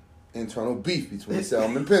an internal beef between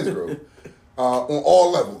Salem and Pensgrove on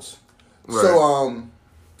all levels. Right. So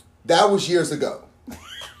that was years ago.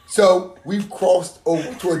 So we've crossed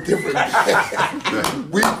over to a different.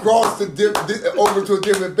 We've crossed over to a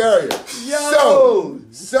different barrier. Yo!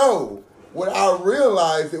 So what I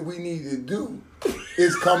realized that we need to do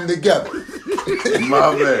is come together,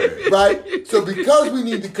 My man. right? So because we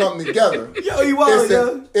need to come together, Yo, you wild,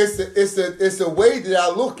 yo. it's a way that I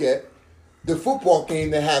look at the football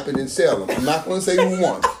game that happened in Salem. I'm not going to say who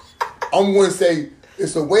won. I'm going to say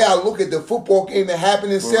it's the way I look at the football game that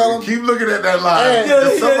happened in Salem. Keep looking at that line.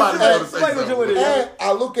 And- Somebody's going to say somebody gonna jump in something. there. And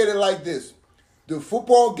I look at it like this. The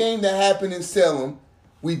football game that happened in Salem,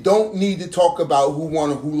 we don't need to talk about who won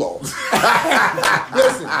or who lost.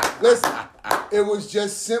 Listen. It was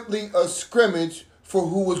just simply a scrimmage for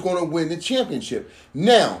who was going to win the championship.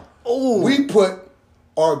 Now, we put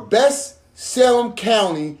our best Salem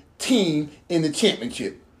County team in the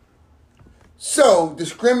championship. So, the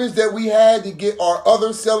scrimmage that we had to get our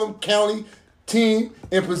other Salem County team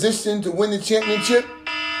in position to win the championship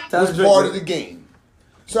Tyler was Drake, part right? of the game.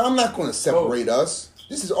 So I'm not going to separate us.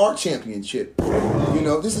 This is our championship. You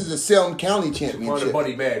know, this is the Salem County Part of championship.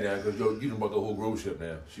 Buddy mad now because you done brought the whole Grove ship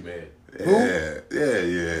now. She mad.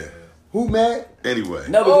 Yeah. Who mad? Anyway.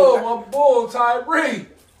 No, Oh, my boy, Tyree.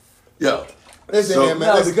 Yo. Listen So- here, man.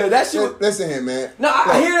 No, listen, because that shit- Listen here, man. No,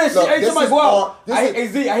 I hear that shit every this time I is go out. this Hey,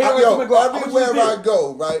 is- Z, I hear it every yo, time I go out. I want you to Everywhere I do.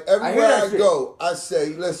 go, right? Everywhere that I shit. go, I say,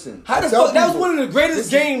 listen. How the tell fuck? That was people, one of the greatest this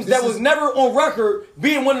is- games this that was is- never on record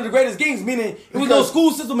being one of the greatest games, meaning it was no Because-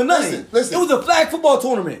 school system or nothing. listen. It was a flag football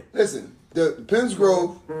tournament. Listen, the Penns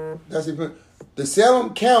Grove, the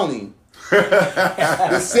Salem County,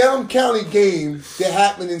 the Salem County game that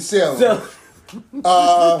happened in Salem. So,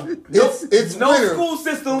 It's no winter. school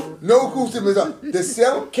system. No cool system. The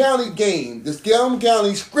Salem County game, the Salem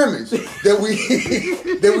County scrimmage that we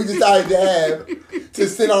that we decided to have to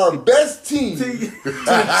send our best team to the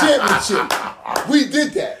championship. We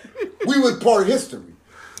did that. We was part of history.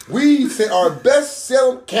 We sent our best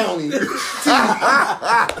Salem County team,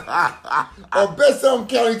 our best Salem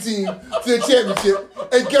County team to the championship.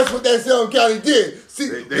 And guess what that Salem County did? See,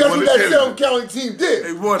 They guess won what the that Salem championship. County team did?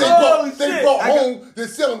 They won it. Holy They shit. brought I got- home the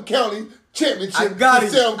Salem County championship. I got to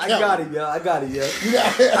it. Salem I County. got it, yo. I got it, yo.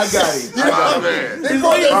 Yeah. I got it. You know what I mean? man. They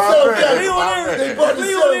brought that My Salem man. County. Lee on there. They brought the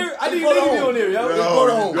Lee on Salem. there. I they need brought Lee it to be home. on there, yo. They brought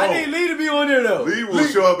it home. No. I need Lee to be on there, though. Lee will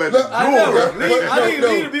show up at the Look, door. I know. But- Lee, but I need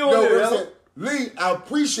Lee to be on there, yo. listen, Lee, I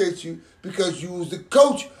appreciate you because you was the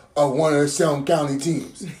coach of one of the Salem County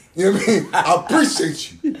teams. You know what I mean? I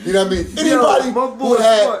appreciate you. You know what I mean? Anybody my boy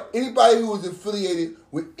smart. anybody who was affiliated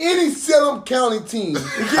with any Salem County team,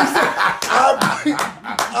 I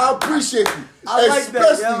appreciate you. I like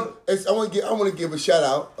that, Especially, yo. I want to give a shout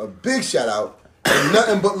out, a big shout out, and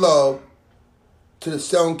nothing but love to the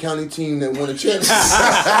Salem County team that won the championship.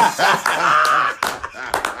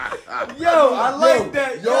 Yo, I like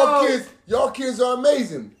that, yo. Y'all kids are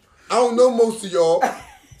amazing. I don't know most of y'all,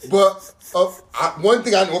 but one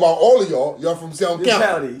thing I know about all of y'all from Salem This County.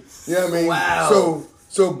 county. You know what I mean? Wow.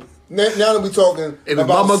 So now that we're talking If his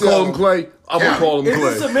about mama call Salem, him Clay, I'm going to call him Is Clay.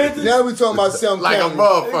 this Samantha? now that we're talking about Salem Like a County.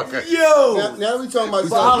 motherfucker. Yo. Now we're talking about But I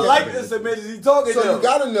Salem like County. this Samantha. He talking So though. you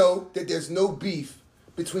gotta know that there's no beef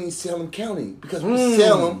between Salem County because we're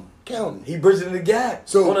Salem County. He bridging the gap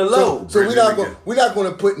So on the low. So Bridging we're not going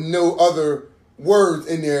to put no other words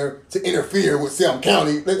in there to interfere with Salem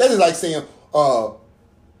County. That is like saying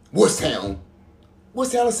Woodstown.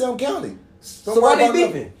 Woodstown is Salem County. So why they worry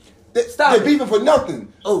about beefing? nothing. Stop They're it. beefing for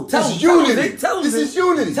nothing. Oh, tell this is them, tell them, unity. Zay, tell them, This Zay. is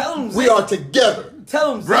unity. Tell them, we Zay. are together.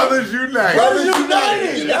 Tell him, Brothers unite. Brothers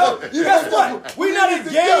united. united. Yo, You guess know, what? We not a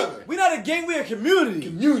together. gang. We not a gang. We a community.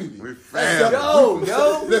 Community. We family.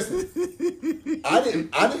 Yo. Listen, I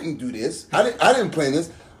didn't do this. I didn't plan this.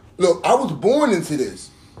 Look, I was born into this.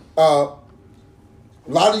 A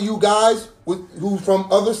lot of you guys who from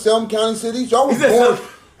other Salem County cities, y'all was He said born. Salem.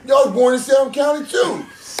 Y'all was born in Salem County too.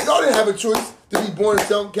 Y'all didn't have a choice to be born in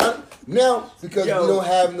Salem County. Now, because Yo. we don't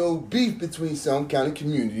have no beef between Salem County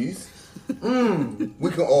communities, we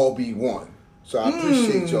can all be one. So I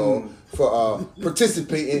appreciate y'all for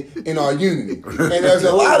participating in our unity. And there's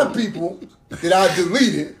a lot of people that I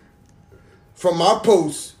deleted from my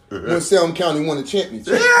posts when Salem County won the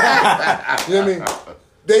championship. You know what I mean?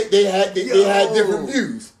 They had different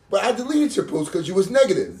views. But I deleted your post because you was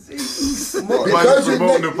negative. Wasn't Because you're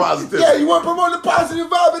promoting the positivity. Yeah, you weren't promoting the positive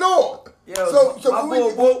vibe at all. Yo, so my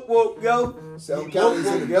when boy, whoop, yo. Salem County's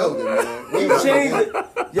in the Yo. building, man. We He ain't changed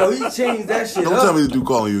talking it. Yo, he changed that shit Don't up. tell me to do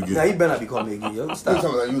calling you Nah, again. he better not be calling me again, yo. Stop.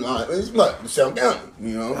 about you lying. It's like Salem County,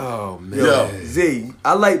 you know. Oh, man. Yo, Z,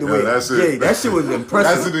 I like the Yo, way. that's it. Yeah, that shit was that's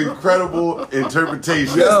impressive. an incredible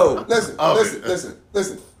interpretation. Yo. Listen, Of it.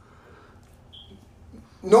 listen.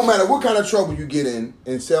 No matter what kind of trouble you get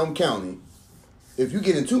in Salem County, if you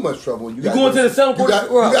get in too much trouble, you going to the Salem Court? You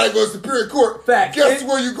gotta go to Superior Court. Fact. Guess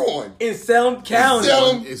where you going? In Salem County.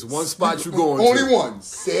 Salem. It's one spot you going Only to. one.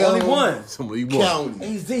 Salem Only one. Somebody you want. County.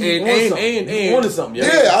 Hey, Z, And- you and- wanted something, yo.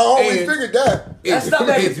 Yeah, I always And- figured that. That's not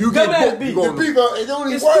bad. If you get Dumbass booked, beef. you The going to people, they don't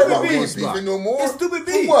even It's worry stupid about beef. one beefing no more. It's stupid For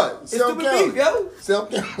beef. what? It's Salem stupid County. beef, yo. Salem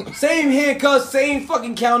County. Same handcuffs, same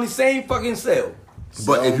fucking county, same fucking cell.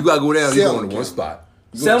 But if you got to go down, you're Salem going to one County. spot.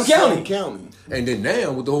 You go to Salem County. County. And then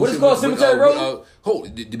now with the whole What is shit called with, Cemetery Road?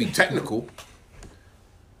 to be technical,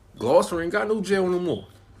 Gloucester ain't got no jail no more.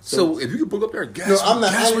 So if you can pull up there, guess, No, I'm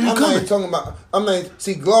not. guess where I'm you not coming? even talking about. I'm not.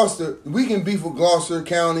 See, Gloucester. We can beef with Gloucester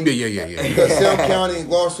County. Yeah. Because Salem County and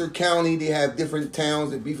Gloucester County, they have different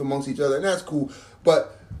towns that beef amongst each other, and that's cool.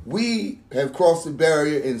 But we have crossed the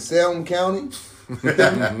barrier in Salem County,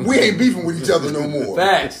 then we ain't beefing with each other no more.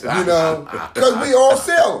 Facts. You know, because we all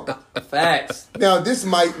sell 'em. Facts. Now this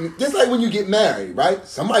might just like when you get married, right?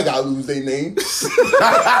 Somebody gotta lose their name.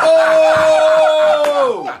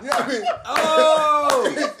 Oh! You know what I mean?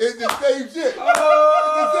 Oh! It's the same shit.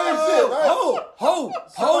 Oh! It's the same shit, right?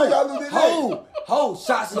 Ho!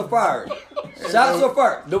 Shots are fired. Shots are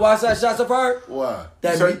fired. Know why I said shots are fired? Why?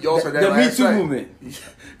 That Y'all said that the Me last Too night. movement.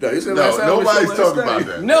 No, you said No, last time nobody's we talking showed about last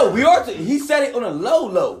that. No, we are. He said it on a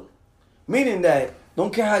low. Meaning that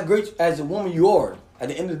don't care how great as a woman you are. At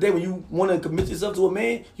the end of the day, when you want to commit yourself to a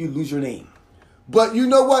man, you lose your name. But you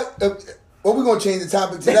know what? Well, we're gonna change the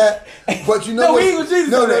topic to that. But you know No, what? we ain't gonna change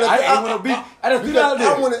the topic. I ain't wanna be- I just threw it out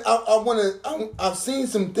there. I've seen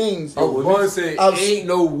some things. Oh, well, One said, I've- ain't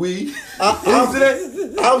no we. I've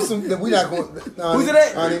some. We're not going. Who's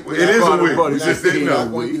that? It is a we. We just didn't We're not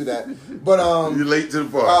know. going to do that. But You're late to the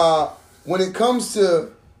party. when it comes to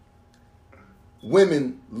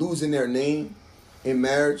women losing their name in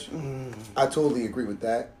marriage, I totally agree with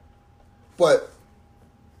that. But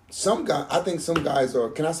I think some guys are.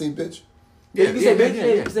 Can I say bitch? Yeah, you can say bitch. yeah.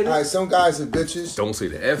 You can say All bitch. right, some guys are bitches. Don't say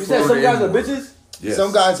the F You said word some guys are anymore. bitches. Yes.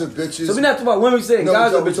 Some guys are bitches. So we're not talking about women. We're saying No,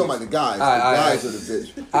 guys are we're bitches. talking about the guys. All right, The all right. guys are the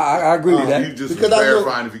bitch. I agree with that. You just was Because I know-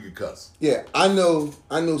 verifying if you could cuss. Yeah, I know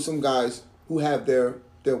some guys who have their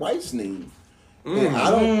wife's name, and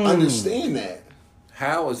I don't understand that.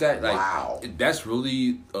 How is that? Like, Wow. That's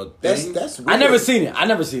really a That's thing? that's. I never weird. seen it. I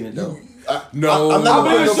never seen it though. No. I'm not I'll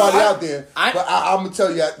gonna be put sure- nobody out there, I- but I'm gonna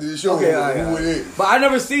tell you after the show Okay, all right, who all it right. is. But I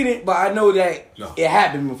never seen it. But I know that No. it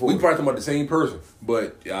happened before. We probably talking about the same person,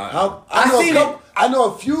 but I know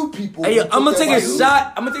a few people. Hey, who I'm gonna took take their a wife's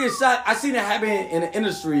shot. I'm gonna take a shot. I seen it happen in the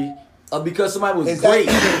industry because somebody was name. Is great.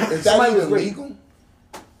 that Somebody was even great. legal?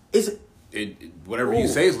 whatever you Ooh.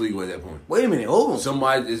 say is legal at that point. Wait a minute. Hold on.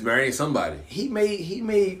 Somebody is marrying somebody. He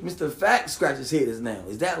made Mr. Fact scratch his head just now.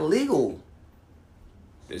 Is that legal?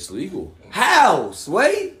 It's legal How,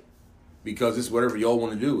 Sway? because it's whatever y'all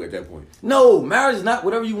want to do at that point. No, marriage is not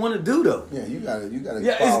whatever you want to do though. Yeah, you gotta.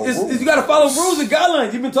 Yeah, follow rules. you gotta follow rules and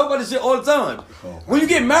guidelines. You've been talking about this shit all the time. When you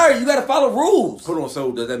get married, you gotta follow rules. Hold on,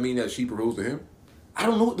 so does that mean that she proposed to him? I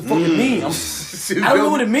don't know what the fuck it means. I don't know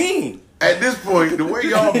what it means. At this point, the way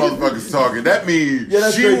y'all motherfuckers talking, that means Yeah,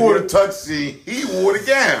 that's she crazy. wore the tuxie, he wore the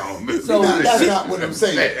gown. So That's not what I'm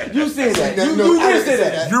saying. you said that. No, You I did didn't say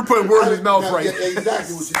that. You're putting words in his mouth right. Yeah,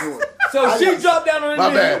 exactly what you're doing. So I she just- dropped down on My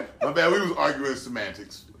the bad. My bad. We was arguing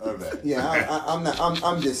semantics of that. Yeah, I'm not.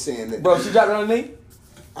 I'm just saying that. Bro, she dropped down on the knee?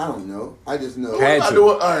 I don't know. I just know. What about the,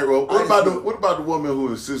 all right, well, I just- what about the woman who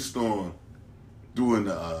insists on doing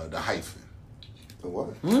the hyphen? The what?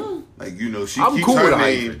 Like, you know, she I'm keeps cool her with a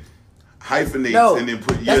name, hyphenates, No. and then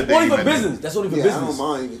put your That's name only for in there. business. That's only for Yeah, business. I don't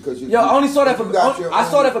mind because you. Yo, I only saw that if for you got your I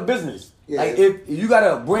saw own- that for business. Yeah. Like if you got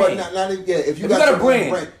a But brand. not even, yeah, if you If got, you got a your own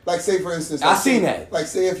brand. like say for instance, I like, seen say- that. Like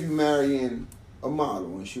say if you marrying a model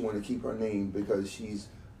and she want to keep her name because she's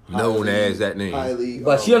Known as that name. highly,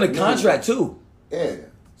 But she on the known. contract too. Yeah.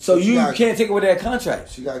 So she you got- can't take away that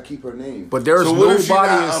contract. She got to keep her name. But there's So what if she nobody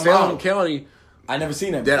not in a Salem model? County I never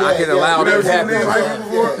seen that. that before. I can allow You that never to seen the name happen.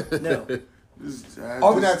 hyphen before? No.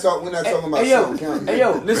 Oh, we're not talking about Hey yo, Salem County. hey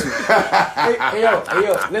yo, listen. hey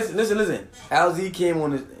yo, listen. Al Z came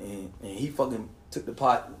on this and he fucking took the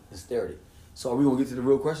pot and stared it. So are we gonna get to the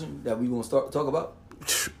real question that we gonna start talk about?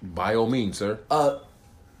 By all means, sir.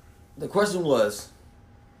 The question was,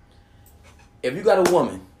 if you got a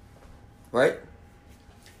woman, right,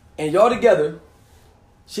 and y'all together,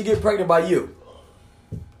 she get pregnant by you.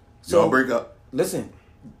 Y'all break up. Listen,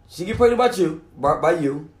 she get pregnant by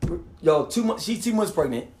you. Y'all 2 months. She's 2 months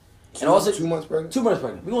pregnant, and also 2 months pregnant. 2 months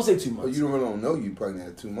pregnant. We gonna say 2 But months. you don't know you pregnant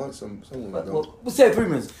at 2 months. Some women don't. Well, we'll say 3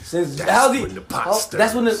 months. Since That's how's when the pot stirs.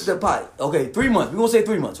 That's when the pot. Okay, 3 months. We gonna say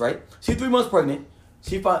 3 months, right? She's 3 months pregnant.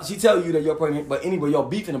 She tell you that you're pregnant, but anyway, y'all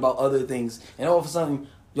beefing about other things, and all of a sudden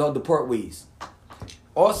y'all depart ways.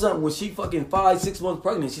 All of a sudden, when she fucking 5-6 months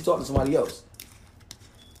pregnant, she talking to somebody else.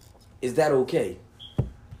 Is that okay?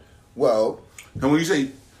 Well, And when you say,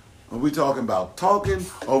 are we talking about talking,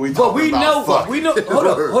 or are we But talking we about know. fucking? We know.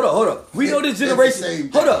 Hold up. We know this It's the generation.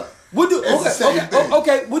 same Hold thing. up. What do It's the same thing.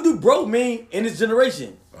 okay? What do bro mean in this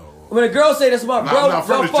generation? When a girl say that's my I'm bro, not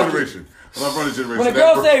from y'all this fucking. generation. I'm not from this generation. When a That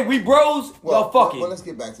girl bro- say we bros, y'all fucking. Well, let's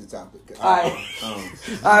get back to the topic. All right. All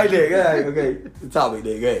right, then. All right, okay. The topic,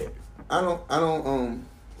 then. Go ahead.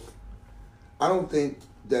 I don't think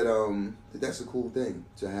that that that's a cool thing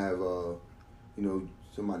to have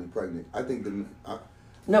somebody pregnant. I think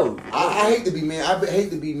No. I hate to be man. I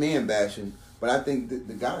hate to be man bashing, but I think that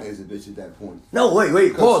the guy is a bitch at that point. No, wait.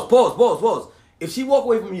 Because- Pause. If she walk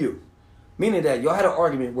away from you, meaning that y'all had an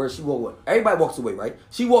argument where she walked away. Everybody walks away, right?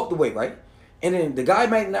 She walked away, right? and then the guy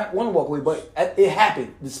might not want to walk away, but it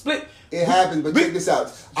happened. The split. It happened, but check this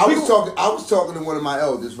out. I was talking to one of my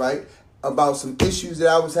elders, right, about some issues that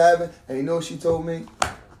I was having, and you know what she told me?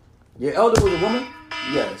 Your elder was a woman?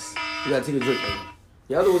 Yes. You gotta take a drink, baby.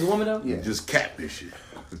 Your elder was a woman though? Yeah. Just catfish shit.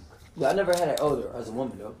 Yeah, I never had an elder as a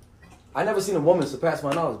woman though. I never seen a woman surpass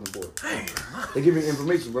my knowledge before. They give you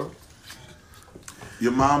information, bro.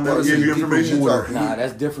 Your mom never gave you information? Nah,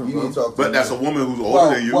 that's different, bro. But that's a woman who's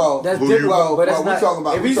older than you. Well, That's different, but that's not. talking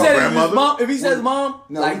about. If he said his mom, if he says mom,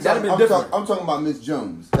 No, like that'd have been different. I'm talking about Miss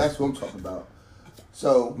Jones. That's what I'm talking about.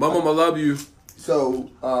 So, My mama love you. so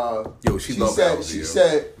Yo, she loved Alex, she yo.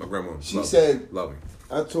 said, My grandma. she love said, me. Love me.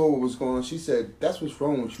 I told her what was going on. She said, "That's what's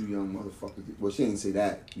wrong with you, young motherfuckers." Well, she didn't say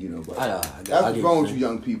that, you know, but I know, that's I what's get wrong you. with you,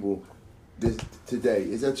 young people, today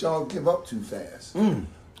is that y'all give up too fast. I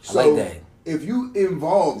So like that. if you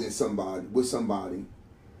involved in somebody,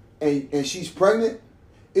 and she's pregnant,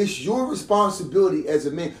 it's your responsibility as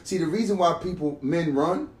a man. See, the reason why men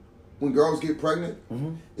run when girls get pregnant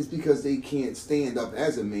is because they can't stand up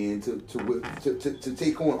as a man to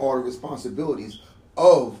take on all the responsibilities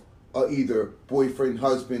of either boyfriend,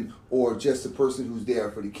 husband, or just a person who's there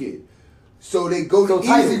for the kid. So they go the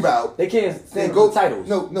easy route. They can't They stand go the titles.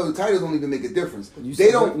 No, the titles don't even make a difference. You They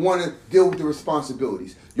said don't what? want to deal with the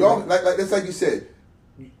responsibilities. Y'all that's like you said.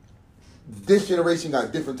 This generation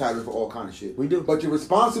got different titles for all kind of shit. We do. But your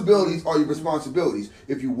responsibilities are your responsibilities.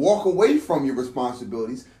 If you walk away from your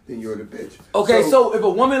responsibilities, then you're the bitch. Okay, so if a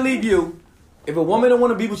woman leave you, if a woman don't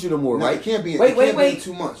want to be with you no more, No, right? it can't be. Wait, it wait, can't wait. be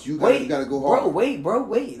 2 months. You gotta go hard. Bro,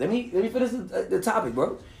 wait. Let me finish the topic,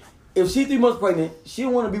 bro. If she 3 months pregnant, she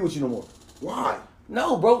don't want to be with you no more. Why?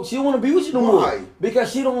 No, bro, she don't want to be with you no Why? more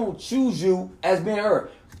because she don't choose you as being her.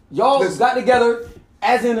 Y'all Listen. got together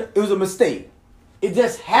as in it was a mistake. It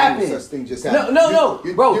just happened. No such thing just happened. No,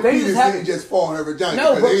 bro. Your They penis just happened. didn't just fall in her vagina No,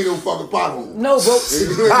 because bro. there ain't no fucking pothole. No, bro.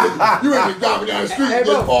 You ain't just driving down the street Hey, and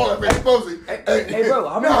bro. just fall in her pussy. Hey, bro.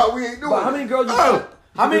 How many? No, we ain't doing But how it. many girls you? Oh,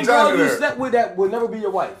 How many vagina girls you there. slept with that would never be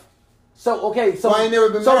your wife? So okay, so Well, I ain't never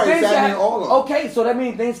been so married, things so I can mean all of them. Okay, so that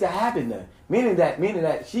means things can happen then. Meaning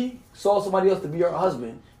that she saw somebody else to be her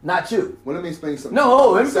husband, not you. Well, let me explain something.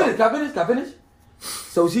 No, let me So- finish. Can I finish?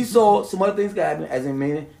 So she saw some other things happen, as in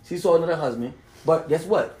meaning she saw another husband. But guess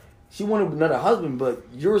what? She wanted another husband, but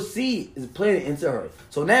your seed is planted into her.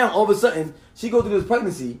 So now all of a sudden she goes through this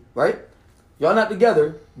pregnancy, right? Y'all not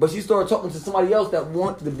together, but she started talking to somebody else that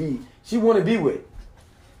she want to be with.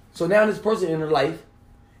 So now this person in her life,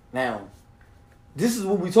 now, this is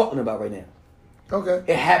what we're talking about right now. Okay.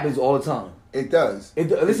 It happens all the time. It does. Listen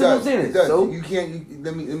to what I'm saying. It does. So- you can't.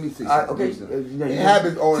 Let me say All right, something. okay. It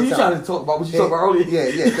happens all the You time. trying to talk about what you talked about earlier?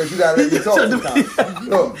 Yeah, because you gotta let me talk sometimes.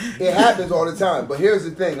 Look, it happens all the time. But here's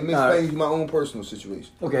the thing. Let me All explain right. you my own personal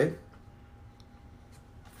situation. Okay.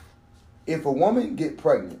 If a woman get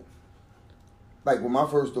pregnant, like with my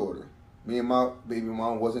first daughter, me and my baby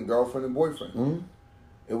mom wasn't girlfriend and boyfriend. Mm-hmm.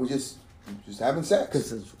 It was just having sex.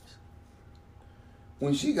 Consensual.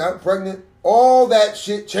 When she got pregnant, all that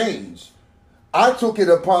shit changed. I took it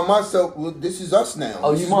upon myself. Well, this is us now.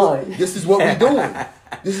 Oh, this you is what- mine. This is what we doing.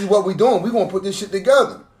 This is what we doing. We gonna put this shit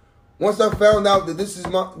together. Once I found out that this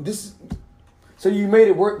is, So you made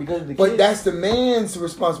it work because of the but kid? that's the man's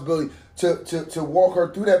responsibility to walk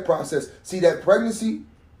her through that process. See, that pregnancy,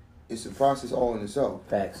 it's a process all in itself.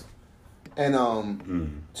 Facts. And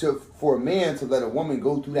for a man to let a woman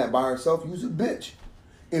go through that by herself, you's a bitch.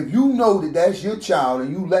 If you know that that's your child and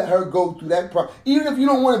you let her go through that process, even if you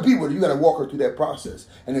don't want to be with her, you got to walk her through that process.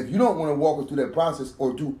 And if you don't want to walk her through that process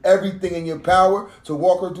or do everything in your power to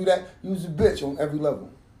walk her through that, you's a bitch on every level.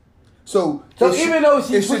 So even though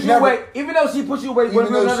she puts you away, with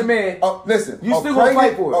another man, listen, you still gonna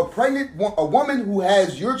fight for it. A woman who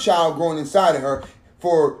has your child growing inside of her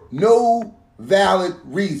for no valid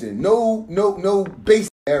reason, no basic,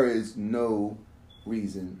 there is no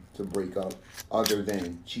reason to break up other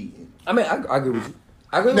than cheating. I mean, I agree with you.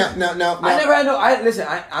 I agree with you. Now, I never had no.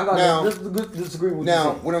 I'm gonna disagree with you.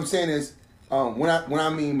 Now, what I'm saying is, when I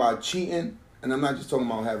mean by cheating, and I'm not just talking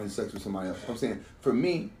about having sex with somebody else. I'm saying for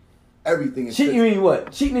me, everything is Cheating mean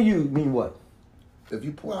what? Cheating to you mean what? If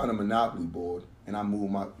you pull out a Monopoly board and I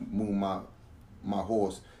move my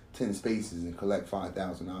horse 10 spaces and collect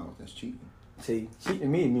 $5,000, that's cheating. See, cheating to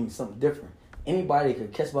me means something different. Anybody that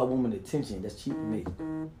could catch my woman's attention, that's cheating to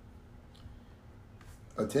me.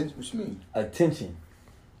 Attention? What you mean? Attention.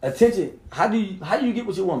 How do you get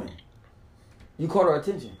with your woman? You caught her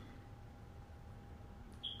attention.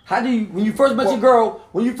 How do you when you first met your girl?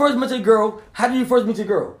 How do you first meet your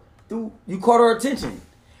girl? You caught her attention.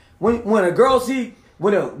 When a girl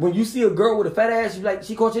when you see a girl with a fat ass, you like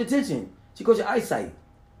she caught your attention. She caught your eyesight.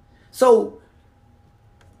 So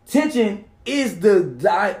tension is the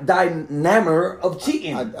dynamo of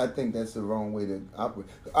cheating. I think that's the wrong way to operate.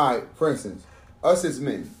 All right, for instance, us as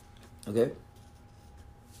men, Okay.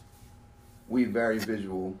 we very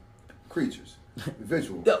visual creatures.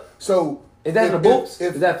 Visual. Yo, So Is that in the books?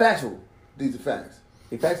 If, Is that factual? these are facts.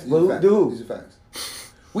 Is facts? These Well, are who? facts. Do who? These are facts.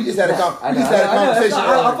 We just had a I conversation. know, that's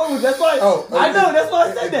why- I fuck with that's why. Oh, I know. That's why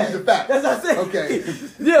I said that. These are facts. That's what I said. Okay.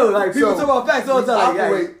 Yo, like people So, talk about facts all the time.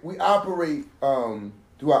 Like, we operate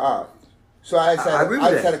through our eyes. So I just I agree with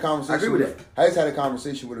I just that. had a conversation. I agree with that. I just had a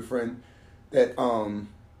conversation with a friend that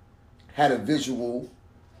had a visual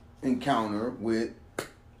encounter with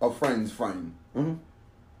a friend's friend. Mhm.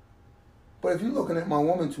 But if you're looking at my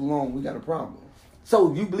woman too long, we got a problem.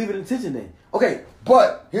 so you believe in intention then? Okay.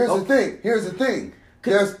 But here's the Okay. thing. Here's the thing.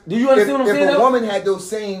 Do you understand what I'm saying, If a though? woman had those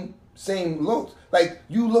same looks, like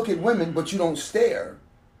you look at women, but you don't stare.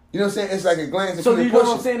 You know what I'm saying? It's like a glance. And So keep do you it know what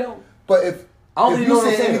I'm pushing. saying though? But if I don't if really you know what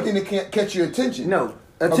I'm say saying, anything that can't catch your attention, No.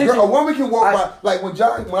 a Attention. woman can walk I- by. Like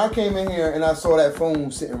when I came in here and I saw that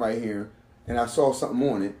phone sitting right here, and I saw something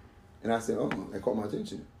on it, and I said, "Oh, that caught my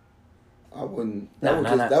attention." I wouldn't.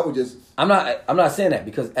 That would just. I'm not saying that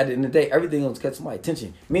because at the end of the day, everything else catches my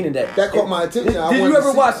attention. Meaning that That caught my attention. I Did wanted you to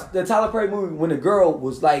ever see watch that. the Tyler Perry movie when the girl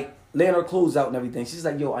was like laying her clothes out and everything? She's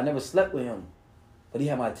like, "Yo, I never slept with him, but he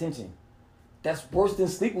had my attention." That's worse than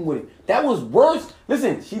sleeping with him. That was worse.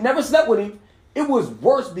 Listen, she never slept with him. It was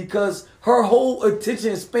worse because her whole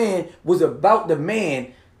attention span was about the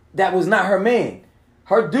man that was not her man.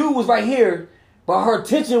 Her dude was right here, but her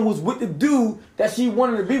attention was with the dude that she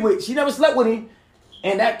wanted to be with. She never slept with him,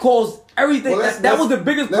 and that caused everything. Well, that was the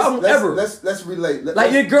biggest problem ever. Let's relate.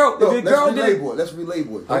 Like your girl- if your girl let's did- relabel it. Let's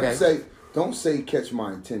relabel it. Okay. Don't say catch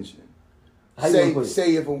my attention. How you gonna put it?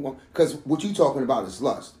 Say if a woman, because what you talking about is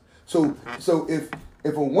lust. So if a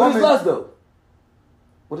woman, What is lust though?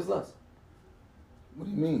 What is lust? What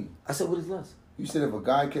do you mean? I said, what is lust? You said if a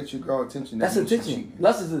guy catch your girl attention, That's means she's attention. cheating.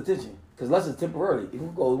 Lust is attention. Because lust is temporarily. It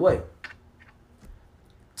can go away.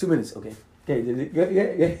 2 minutes, okay.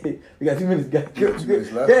 Okay, we got 2 minutes. Go. 2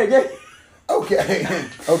 minutes left. Yeah.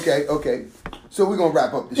 Okay. So we're gonna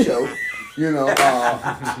wrap up the show. You know,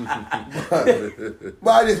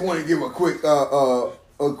 but I just want to give a quick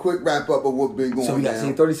wrap up of what's been going So we got down. to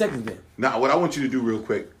see 30 seconds then. Now, what I want you to do real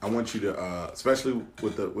quick, I want you to, especially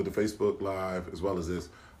with the Facebook Live as well as this,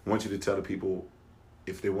 I want you to tell the people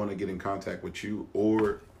if they want to get in contact with you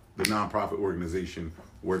or the nonprofit organization,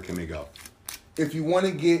 where can they go? If you want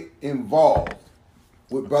to get involved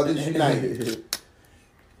with Brothers United,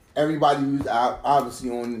 everybody who's obviously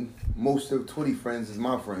on most of Twitty friends is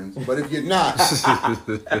my friends. But if you're not,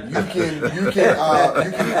 you can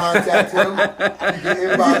contact him. You can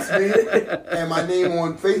inbox me. And my name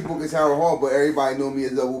on Facebook is Harold Hall, but everybody know me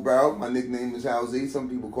as Double Barrel. My nickname is Hal Z. Some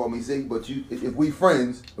people call me Z, but if we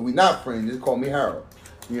friends, if we not friends, just call me Harold.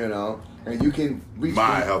 You know, and you can reach me.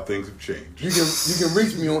 How things have changed. You can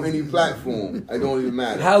reach me on any platform. It don't even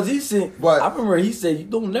matter. How's he saying? But- I remember he said, you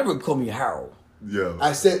don't never call me Harold. Yeah. I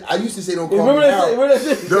used to say don't call Remember me that? Harold. Remember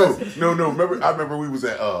that? No. I remember we was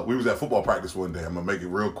at football practice one day. I'm gonna make it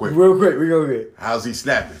real quick. Real quick, we go get. How's he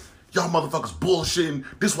snapping? Y'all motherfuckers bullshitting.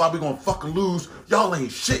 This why we gonna fucking lose. Y'all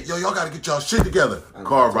ain't shit. Yo, y'all gotta get y'all shit together.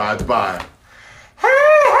 Car rides by. Hey,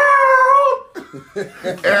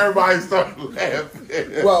 Harold! Everybody started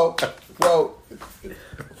laughing. Well,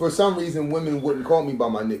 for some reason, women wouldn't call me by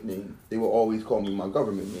my nickname. They would always call me my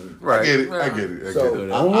government name. I get it. I get it. So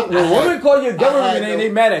When women call you government name, they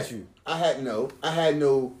mad at you. I had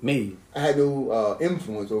no Me.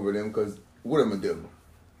 influence over them because what am I do?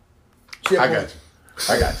 I got you.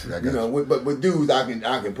 You know, but with dudes, I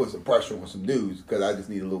can put some pressure on some dudes because I just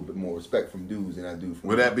need a little bit more respect from dudes than I do from.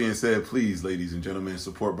 With that being said, please, ladies and gentlemen,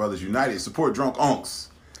 support Brothers United. Support Drunk Unks.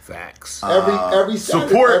 Facts. Every Saturday,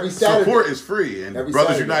 support every Saturday. support is free, and Every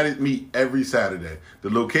Brothers Saturday. United meet every Saturday. The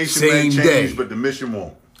location Same may change, day. but the mission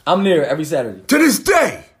won't. I'm there every Saturday. To this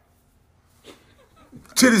day.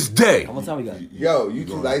 To this day. How much time we got? Yo, you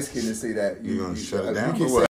too light skinned to say that. You gonna shut it you down can or say what?